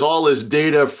that there's all this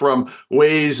data from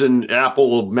Waze and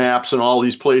Apple Maps and all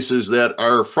these places that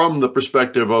are from the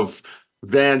perspective of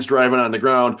vans driving on the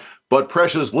ground, but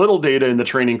precious little data in the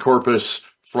training corpus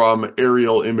from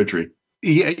aerial imagery?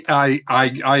 Yeah,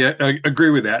 I agree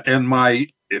with that. And my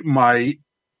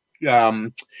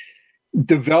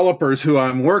developers who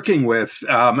I'm working with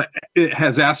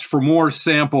has asked for more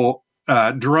sample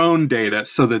drone data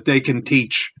so that they can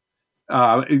teach.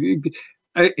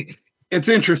 It's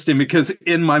interesting because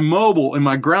in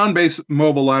my ground-based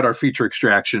mobile LIDAR feature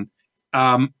extraction,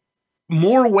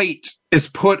 more weight is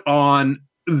put on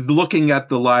looking at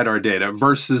the LIDAR data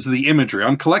versus the imagery.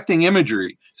 I'm collecting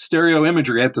imagery, stereo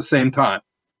imagery at the same time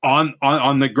on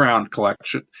the ground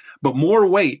collection. But more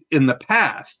weight in the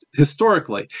past,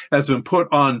 historically, has been put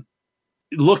on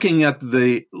looking at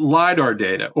the LIDAR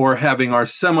data or having our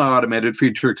semi-automated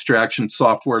feature extraction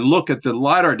software look at the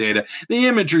LIDAR data. The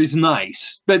imagery is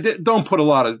nice, but don't put a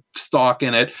lot of stock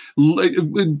in it.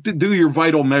 Do your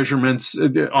vital measurements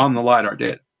on the LIDAR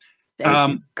data.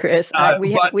 Thank you, Chris.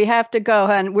 We have to go,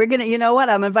 hon. We're going to, you know what?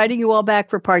 I'm inviting you all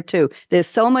back for part 2. There's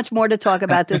so much more to talk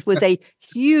about. This was a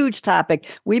huge topic.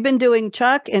 We've been doing,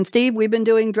 Chuck and Steve, we've been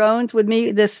doing drones with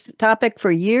me, this topic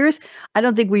for years. I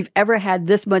don't think we've ever had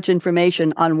this much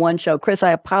information on one show. Chris,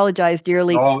 I apologize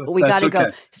dearly, but we got to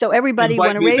go. So everybody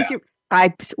want to raise your...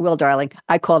 I will, darling.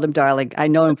 I called him darling. I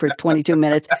know him for 22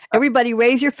 minutes. Everybody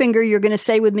raise your finger. You're going to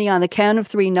say with me on the count of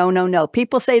 3, no, no, no.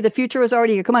 People say the future is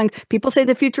already here. Come on. People say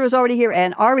the future is already here.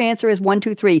 And our answer is 1,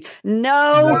 2, 3.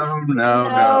 No.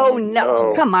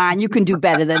 Come on. You can do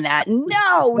better than that.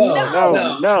 No.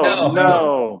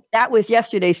 That was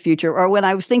yesterday's future. Or when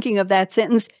I was thinking of that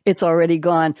sentence, it's already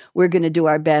gone. We're going to do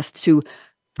our best to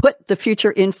put the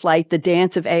future in flight, the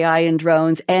dance of AI and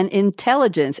drones and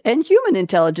intelligence and human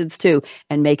intelligence too,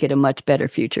 and make it a much better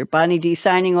future. Bonnie D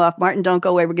signing off. Martin, don't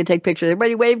go away. We're going to take pictures.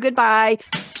 Everybody wave goodbye.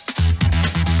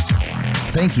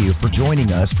 Thank you for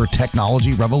joining us for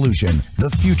Technology Revolution, the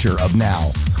future of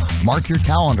now. Mark your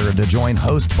calendar to join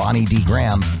host Bonnie D.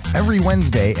 Graham every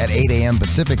Wednesday at 8 a.m.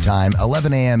 Pacific Time,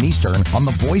 11 a.m. Eastern on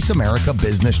the Voice America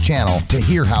Business Channel to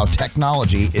hear how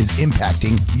technology is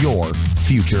impacting your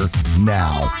future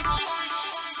now.